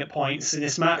selling at points in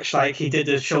this match. Like, he did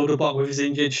a shoulder block with his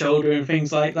injured shoulder and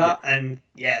things like that, and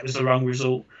yeah, it was the wrong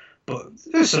result. But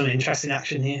there was some interesting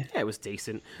action here. Yeah, it was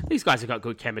decent. These guys have got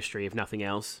good chemistry, if nothing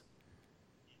else.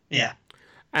 Yeah.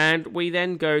 And we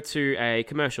then go to a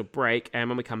commercial break, and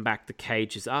when we come back, the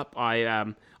cage is up.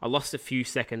 I lost a few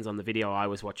seconds on the video. I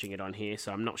was watching it on here,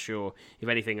 so I'm not sure if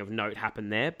anything of note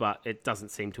happened there, but it doesn't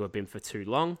seem to have been for too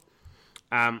long.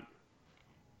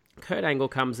 Kurt Angle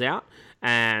comes out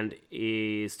and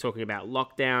is talking about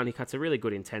lockdown. He cuts a really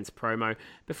good, intense promo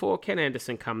before Ken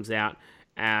Anderson comes out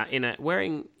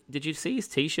wearing... Did you see his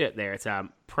T-shirt there? It's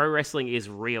Pro Wrestling is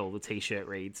Real, the T-shirt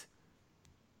reads.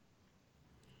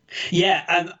 Yeah,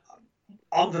 and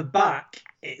on the back,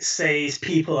 it says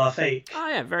people are fake. Oh,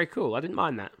 yeah, very cool. I didn't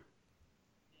mind that.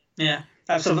 Yeah.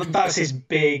 So that was his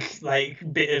big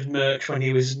bit of merch when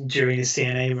he was during his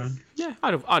TNA run. Yeah,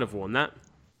 I'd have worn that.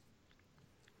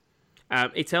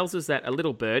 He tells us that a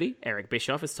little birdie, Eric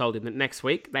Bischoff, has told him that next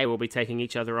week they will be taking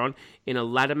each other on in a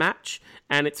ladder match,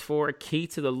 and it's for a key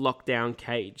to the lockdown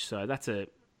cage. So that's a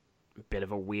bit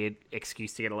of a weird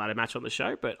excuse to get a ladder match on the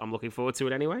show, but I'm looking forward to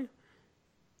it anyway.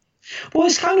 Well,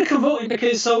 it's kind of convoluted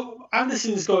because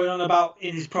Anderson's going on about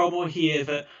in his promo here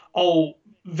that,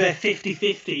 they're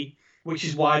 50-50, which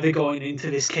is why they're going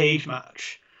into this cage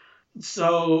match.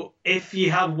 So if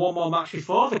you have one more match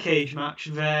before the cage match,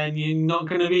 then you're not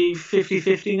going to be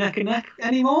 50-50 neck and neck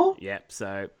anymore? Yep,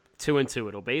 so 2-2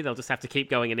 it'll be. They'll just have to keep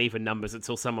going in even numbers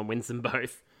until someone wins them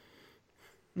both.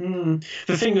 The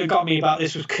thing that got me about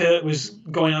this was Kurt was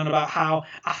going on about how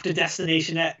after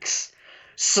Destination X,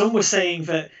 some were saying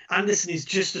that Anderson is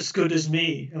just as good as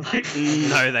me. I'm like,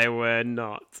 no, they were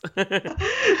not.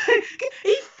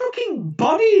 He fucking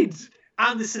bodied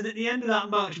Anderson at the end of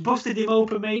that match, busted him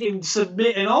open, made him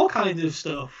submit, and all kinds of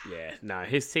stuff. Yeah, no,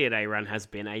 his TNA run has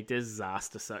been a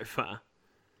disaster so far.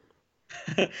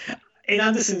 In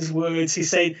Anderson's words, he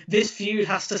said, "This feud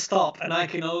has to stop," and I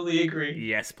can only agree.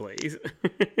 Yes, please.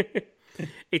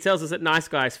 He tells us that Nice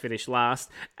Guys finished last,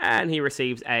 and he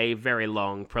receives a very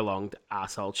long, prolonged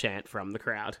arsehole chant from the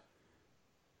crowd.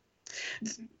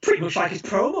 Pretty much like his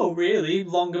promo, really,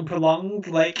 long and prolonged.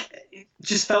 Like, it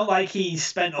just felt like he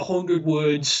spent 100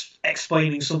 words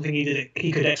explaining something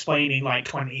he could explain in like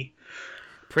 20.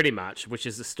 Pretty much, which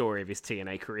is the story of his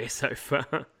TNA career so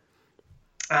far.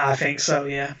 I think so,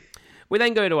 yeah. We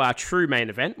then go to our true main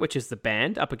event, which is the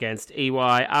band up against EY,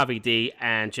 RVD,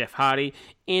 and Jeff Hardy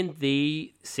in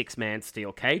the six-man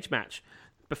steel cage match.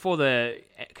 Before the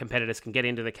competitors can get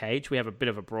into the cage, we have a bit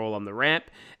of a brawl on the ramp,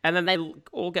 and then they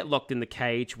all get locked in the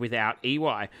cage without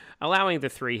EY, allowing the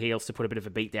three heels to put a bit of a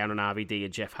beat down on RVD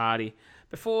and Jeff Hardy.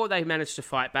 Before they manage to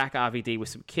fight back, RVD with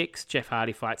some kicks, Jeff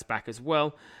Hardy fights back as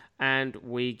well, and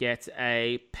we get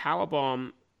a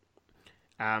powerbomb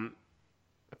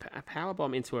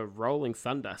into a Rolling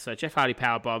Thunder. So Jeff Hardy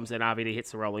powerbombs and RVD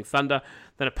hits the Rolling Thunder.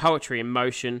 Then a Poetry in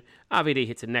Motion. RVD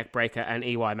hits a neck breaker and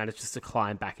EY manages to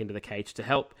climb back into the cage to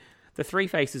help. The three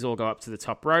faces all go up to the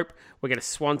top rope. We get a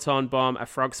Swanton Bomb, a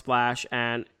Frog Splash,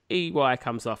 and EY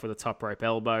comes off with a top rope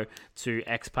elbow to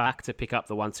X-Pac to pick up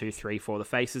the 1-2-3 for the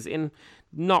faces in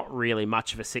not really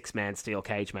much of a six-man steel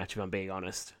cage match, if I'm being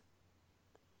honest.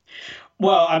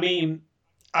 Well, I mean,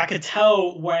 I could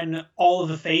tell when all of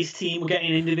the face team were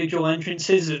getting individual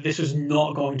entrances that this was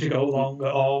not going to go long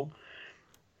at all.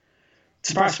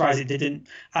 Surprise, it didn't.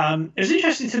 It was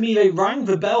interesting to me, they rang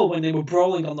the bell when they were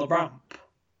brawling on the ramp.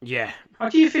 Yeah. How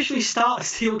do you officially start a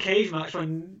steel cage match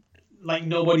when, like,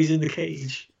 nobody's in the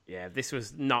cage? Yeah, this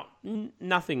was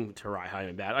nothing to write home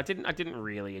about. I didn't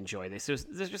really enjoy this.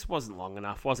 There just wasn't long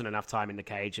enough. Wasn't enough time in the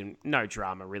cage, and no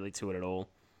drama really to it at all.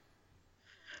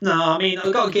 No, I mean,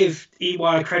 I've got to give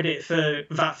EY credit for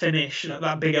that finish,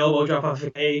 that big elbow drop off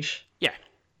the cage. Yeah.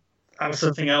 That was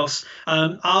something else.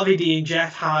 RVD and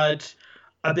Jeff had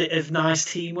a bit of nice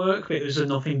teamwork, but it was a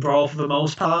nothing brawl for the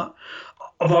most part.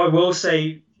 Although I will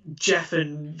say, Jeff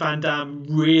and Van Dam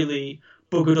really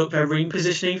buggered up their ring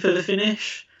positioning for the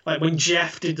finish. Like, when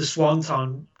Jeff did the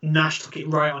Swanton, Nash took it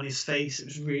right on his face. It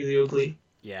was really ugly.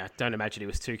 Yeah, don't imagine he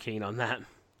was too keen on that.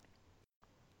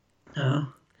 No.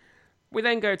 We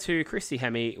then go to Christy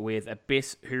Hemme with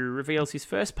Abyss, who reveals his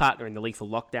first partner in the Lethal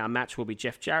Lockdown match will be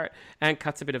Jeff Jarrett, and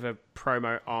cuts a bit of a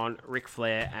promo on Ric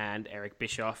Flair and Eric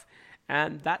Bischoff.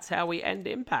 And that's how we end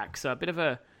Impact. So a bit of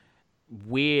a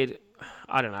weird...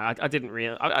 I don't know.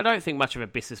 I don't think much of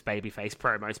Abyss's babyface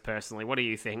promos, personally. What do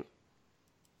you think?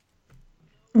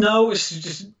 No, it's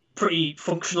just pretty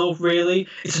functional, really.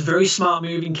 It's a very smart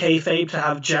move in kayfabe to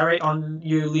have Jarrett on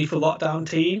your Lethal Lockdown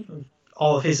team.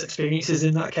 All of his experiences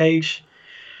in that cage.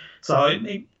 So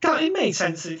it made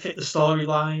sense. It fit the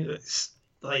storyline. It's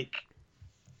like,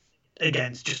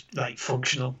 again, it's just like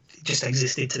functional. It just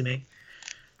existed to me.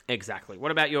 Exactly.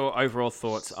 What about your overall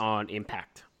thoughts on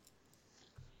Impact?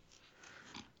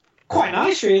 Quite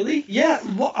nice, really. Yeah,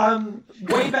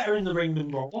 way better in the ring than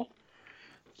Raw.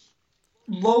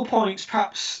 Low points,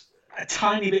 perhaps a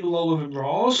tiny bit lower than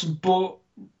Raw's, but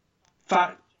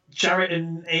that Jarrett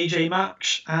and AJ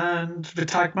match and the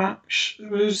tag match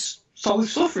was solid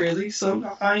stuff, really.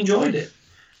 So I enjoyed it.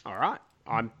 All right.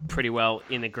 I'm pretty well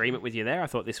in agreement with you there. I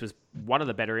thought this was one of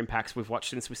the better Impacts we've watched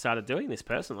since we started doing this,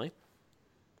 personally.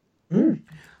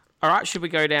 All right, should we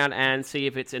go down and see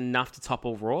if it's enough to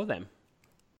topple Raw then?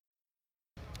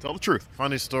 Tell the truth.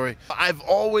 Funny story. I've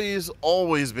always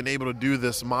been able to do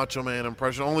this Macho Man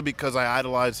impression only because I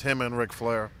idolize him and Ric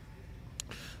Flair.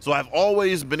 So I've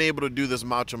always been able to do this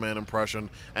Macho Man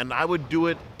impression, and I would do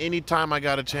it anytime I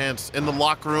got a chance. In the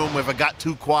locker room, if I got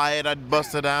too quiet, I'd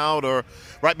bust it out, or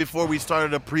right before we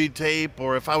started a pre-tape,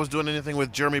 or if I was doing anything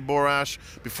with Jeremy Borash,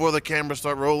 before the cameras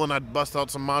start rolling, I'd bust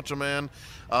out some Macho Man.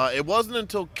 It wasn't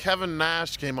until Kevin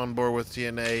Nash came on board with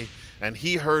TNA, and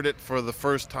he heard it for the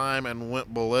first time and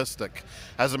went ballistic.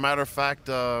 As a matter of fact,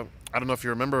 I don't know if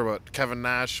you remember, but Kevin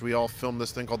Nash, we all filmed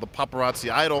this thing called the Paparazzi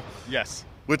Idol. Yes.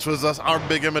 Which was our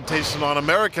big imitation on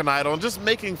American Idol, and just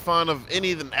making fun of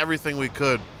any and everything we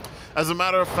could. As a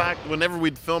matter of fact, whenever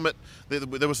we'd film it,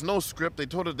 there was no script. They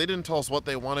didn't tell us what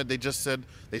they wanted. They just said,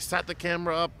 they sat the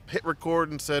camera up, hit record,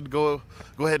 and said, go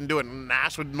ahead and do it. And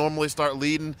Nash would normally start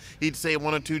leading. He'd say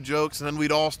one or two jokes, and then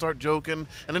we'd all start joking.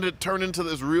 And then it turned into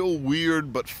this real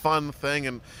weird but fun thing.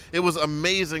 And it was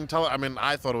amazing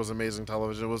I thought it was amazing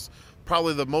television. It was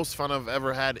probably the most fun I've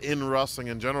ever had in wrestling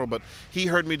in general. But he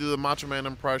heard me do the Macho Man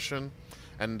impression.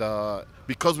 And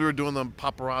because we were doing the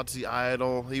Paparazzi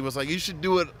Idol, he was like, "You should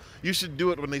do it. You should do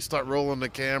it when they start rolling the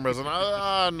cameras." And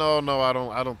no, I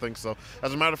don't think so.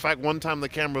 As a matter of fact, one time the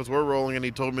cameras were rolling and he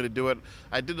told me to do it.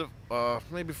 I did it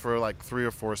maybe for like 3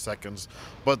 or 4 seconds.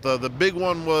 But the big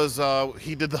one was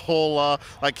he did the whole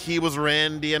like he was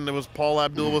Randy and it was Paul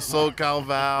Abdul was SoCal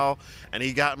Val, and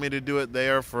he got me to do it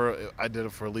there I did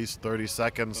it for at least 30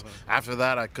 seconds. After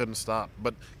that, I couldn't stop.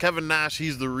 But Kevin Nash,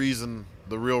 he's the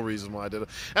real reason why I did it.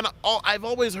 And I've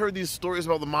always heard these stories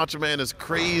about the Macho Man is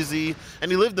crazy,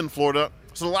 and he lived in Florida.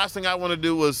 So the last thing I want to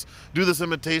do was do this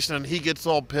imitation, and he gets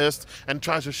all pissed and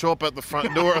tries to show up at the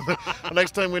front door. The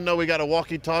next time we know, we got a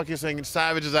walkie-talkie saying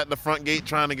Savage is at the front gate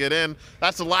trying to get in.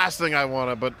 That's the last thing I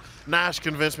wanted. But Nash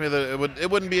convinced me that it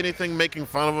wouldn't be anything making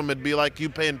fun of him. It'd be like you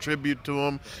paying tribute to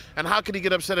him. And how could he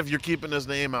get upset if you're keeping his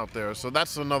name out there? So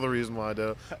that's another reason why I did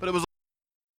it. But it was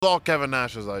all Kevin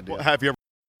Nash's idea. Well, have you ever?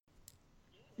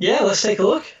 Yeah, let's take a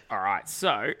look. All right,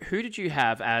 so who did you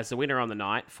have as the winner on the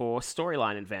night for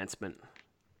storyline advancement?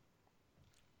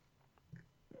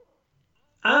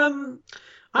 I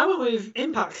went with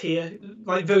Impact here.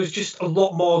 Like, there was just a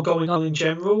lot more going on in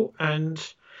general, and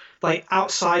like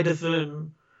outside of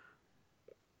them,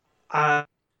 like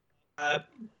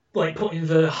putting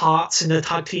the Hearts in the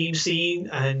tag team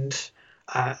scene and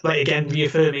like again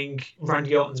reaffirming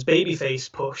Randy Orton's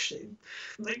babyface push.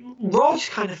 Like, Raw just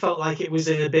kind of felt like it was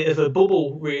in a bit of a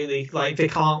bubble, really. Like, they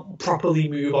can't properly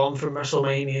move on from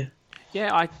WrestleMania. Yeah,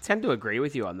 I tend to agree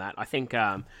with you on that. I think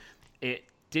it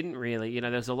didn't really,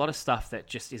 there's a lot of stuff that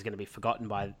just is going to be forgotten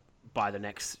by the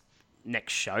next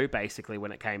show, basically,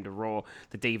 when it came to Raw.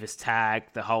 The Divas tag,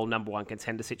 the whole number one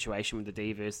contender situation with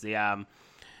the Divas,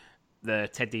 the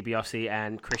Ted DiBiase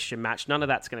and Christian match. None of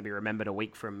that's going to be remembered a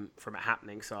week from it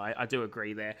happening, so I do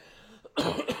agree there.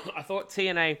 I thought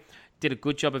TNA did a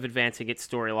good job of advancing its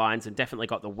storylines and definitely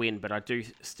got the win, but I do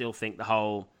still think the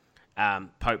whole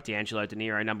Pope D'Angelo De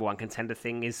Niro number one contender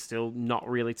thing is still not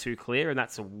really too clear, and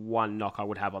that's the one knock I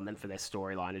would have on them for their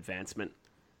storyline advancement.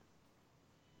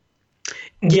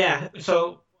 Yeah,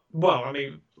 so, well, I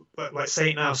mean, let's say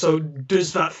it now. So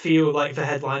does that feel like the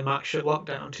headline match at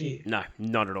Lockdown to you? No,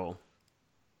 not at all.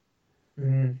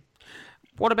 Mm.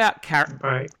 What about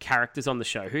characters on the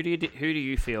show? Who do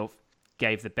you feel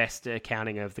gave the best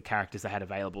accounting of the characters they had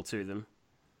available to them?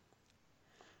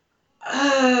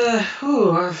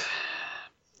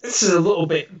 This is a little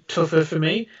bit tougher for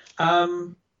me. I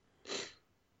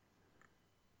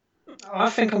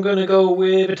think I'm going to go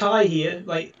with a tie here.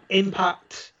 Like,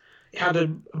 Impact had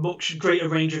a much greater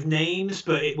range of names,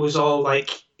 but it was all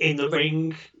like in the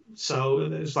ring, so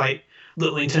there's like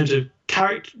little in terms of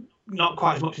character, not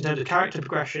quite as much in terms of character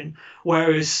progression.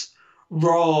 Whereas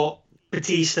Raw,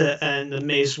 Batista and The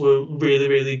Miz were really,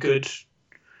 really good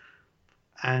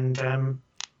And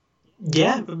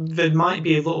yeah, there might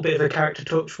be a little bit of a character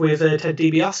touch with Ted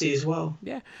DiBiase as well.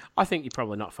 Yeah, I think you're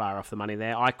probably not far off the money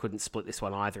there. I couldn't split this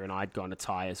one either, and I'd gone a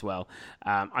tie as well.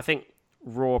 I think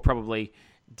Raw probably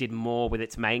did more with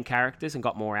its main characters and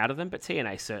got more out of them, but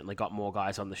TNA certainly got more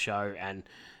guys on the show and,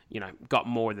 got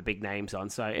more of the big names on.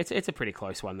 So it's a pretty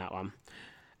close one, that one.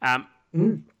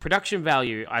 Production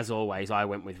value, as always, I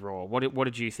went with Raw. What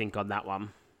did you think on that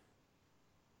one?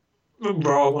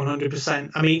 Raw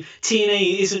 100%. I mean,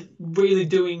 TNA isn't really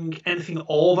doing anything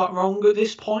all that wrong at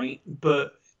this point,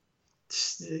 but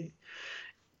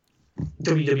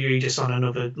WWE just on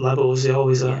another level as they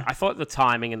always are. Yeah, I thought the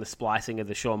timing and the splicing of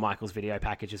the Shawn Michaels video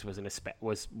packages was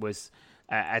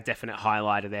a definite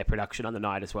highlight of their production on the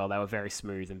night as well. They were very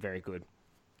smooth and very good.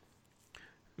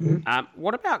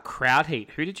 What about crowd heat?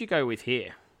 Who did you go with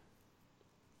here?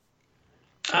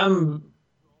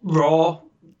 Raw.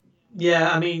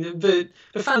 Yeah, I mean, the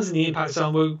fans in the Impact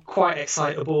Zone were quite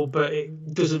excitable, but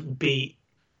it doesn't beat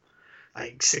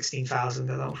like 16,000,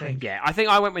 I don't think. Yeah, I think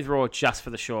I went with Raw just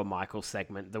for the Shawn Michaels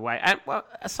segment,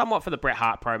 somewhat for the Bret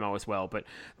Hart promo as well, but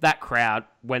that crowd,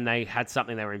 when they had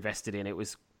something they were invested in, it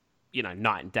was,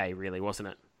 night and day, really, wasn't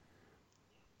it?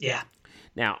 Yeah.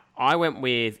 Now, I went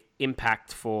with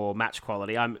Impact for match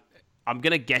quality. I'm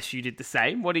going to guess you did the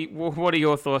same. What are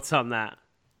your thoughts on that?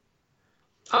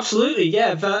 Absolutely,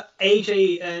 yeah. The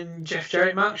AJ and Jeff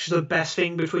Jarrett match is the best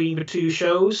thing between the two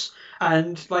shows.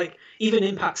 And, even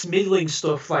Impact's middling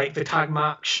stuff, like the tag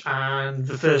match and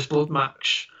the First Blood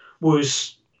match,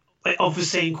 was of the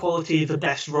same quality the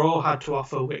best Raw had to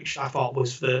offer, which I thought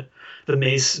was the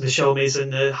Miz, the Show Miz,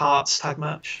 and the Hearts tag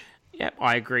match. Yep,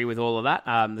 I agree with all of that.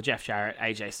 The Jeff Jarrett,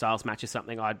 AJ Styles match is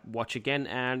something I'd watch again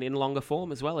and in longer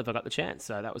form as well if I got the chance.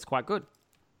 So that was quite good.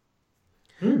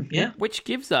 Yeah. Which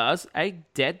gives us a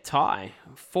dead tie.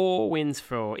 4 wins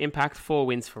for Impact, 4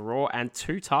 wins for Raw, and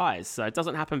 2 ties. So it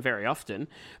doesn't happen very often,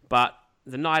 but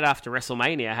the night after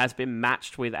WrestleMania has been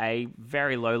matched with a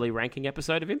very lowly ranking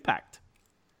episode of Impact.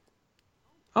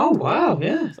 Oh, wow,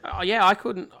 yeah. So, yeah,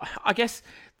 I guess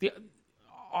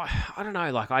I don't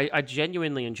know, I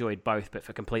genuinely enjoyed both, but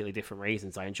for completely different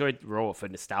reasons. I enjoyed Raw for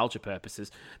nostalgia purposes,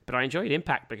 but I enjoyed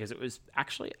Impact because it was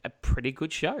actually a pretty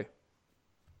good show.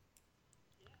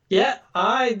 Yeah,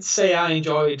 I'd say I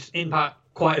enjoyed Impact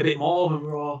quite a bit more than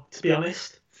Raw, to be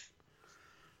honest.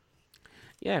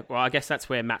 Yeah, well, I guess that's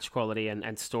where match quality and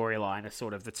storyline are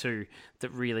sort of the two that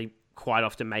really quite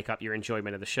often make up your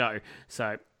enjoyment of the show.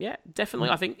 So, yeah, definitely,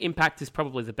 I think Impact is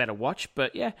probably the better watch,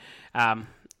 but yeah,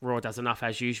 Raw does enough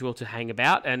as usual to hang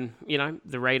about, and,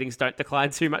 the ratings don't decline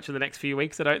too much in the next few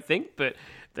weeks, I don't think, but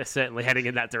they're certainly heading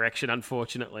in that direction,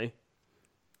 unfortunately.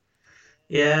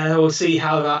 Yeah, we'll see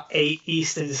how that 8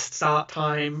 Eastern start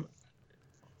time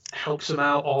helps them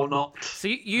out or not. So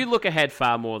you look ahead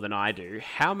far more than I do.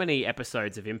 How many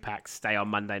episodes of Impact stay on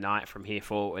Monday night from here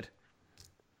forward?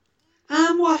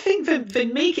 Well, I think they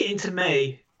make it into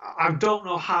May. I don't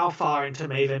know how far into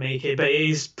May they make it, but it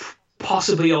is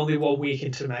possibly only 1 week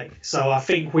into May. So I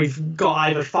think we've got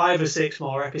either 5 or 6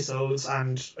 more episodes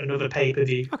and another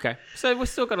pay-per-view. Okay, so we've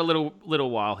still got a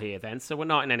little while here then, so we're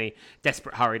not in any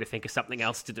desperate hurry to think of something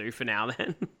else to do for now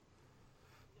then.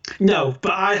 No,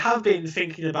 but I have been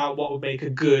thinking about what would make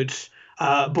a good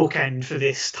bookend for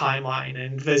this timeline,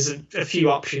 and there's a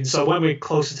few options. So when we're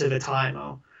closer to the time,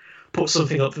 I'll put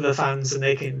something up for the fans and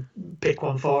they can pick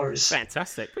one for us.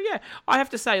 Fantastic. But yeah, I have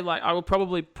to say, I will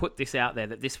probably put this out there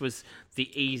that this was the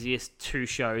easiest 2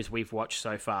 shows we've watched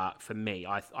so far for me.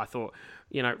 I thought,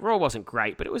 Raw wasn't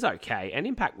great, but it was okay, and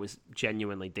Impact was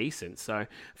genuinely decent. So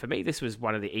for me, this was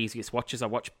one of the easiest watches. I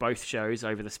watched both shows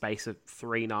over the space of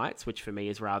 3 nights, which for me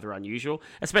is rather unusual,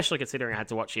 especially considering I had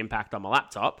to watch Impact on my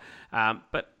laptop.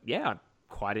 But yeah, I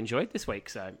quite enjoyed this week,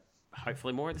 so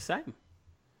hopefully more of the same.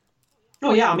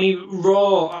 Oh yeah, I mean,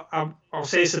 Raw, I'll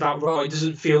say this about Raw, it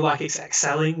doesn't feel like it's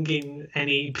excelling in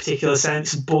any particular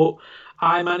sense, but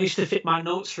I managed to fit my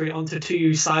notes for it onto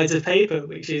 2 sides of paper,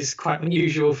 which is quite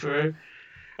unusual for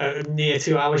a near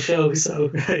 2-hour show, so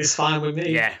it's fine with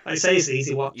me. Yeah. I say it's an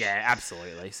easy watch. Yeah,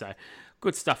 absolutely. So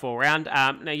good stuff all around.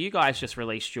 Now, you guys just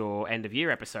released your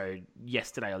end-of-year episode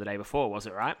yesterday or the day before, was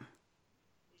it right?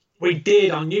 We did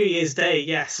on New Year's Day,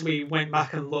 yes. We went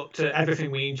back and looked at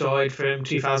everything we enjoyed from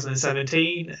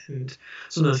 2017 and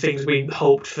some of the things we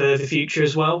hoped for the future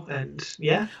as well. And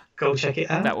yeah, go check it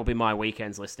out. That will be my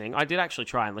weekend's listening. I did actually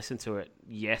try and listen to it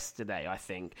yesterday, I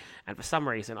think. And for some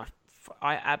reason,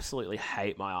 I absolutely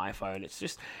hate my iPhone. It's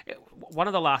just one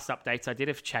of the last updates I did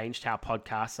have changed how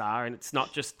podcasts are. And it's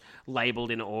not just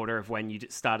labeled in order of when you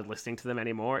started listening to them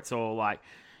anymore. It's all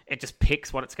it just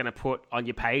picks what it's going to put on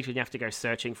your page, and you have to go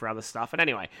searching for other stuff. And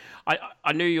anyway,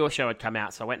 I knew your show had come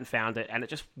out, so I went and found it, and it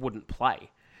just wouldn't play.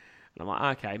 And I'm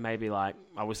like, okay, maybe like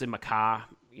I was in my car,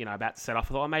 about to set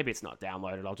off. I thought, maybe it's not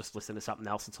downloaded. I'll just listen to something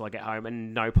else until I get home,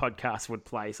 and no podcast would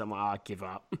play. So I'm like, I give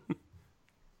up.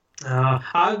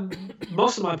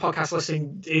 Most of my podcast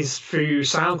listening is through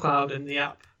SoundCloud and the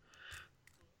app.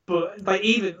 But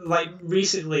even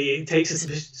recently, it takes a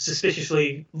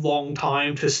suspiciously long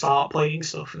time to start playing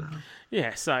stuff now.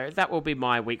 Yeah, so that will be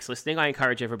my week's listening. I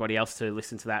encourage everybody else to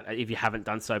listen to that if you haven't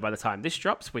done so by the time this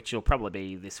drops, which will probably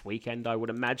be this weekend, I would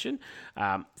imagine.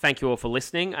 Thank you all for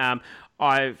listening.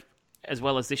 As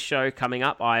well as this show coming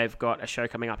up, I've got a show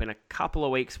coming up in a couple of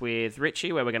weeks with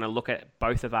Richie where we're going to look at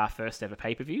both of our first ever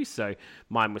pay-per-views. So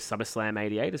mine was SummerSlam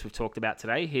 88, as we've talked about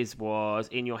today. His was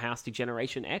In Your House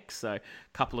Degeneration X, so a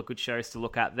couple of good shows to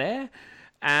look at there.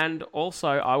 And also,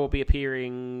 I will be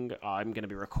I'm going to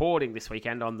be recording this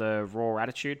weekend on the Raw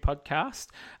Attitude podcast.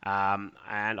 And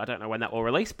I don't know when that will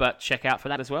release, but check out for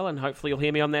that as well, and hopefully you'll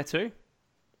hear me on there too.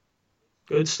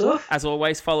 Good stuff. As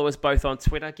always, follow us both on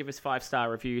Twitter, give us 5-star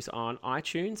reviews on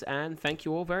iTunes, and thank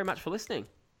you all very much for listening.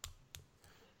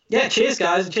 Yeah, cheers,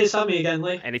 guys, and cheers for having me again,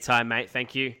 Lee. Anytime, mate.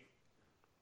 Thank you.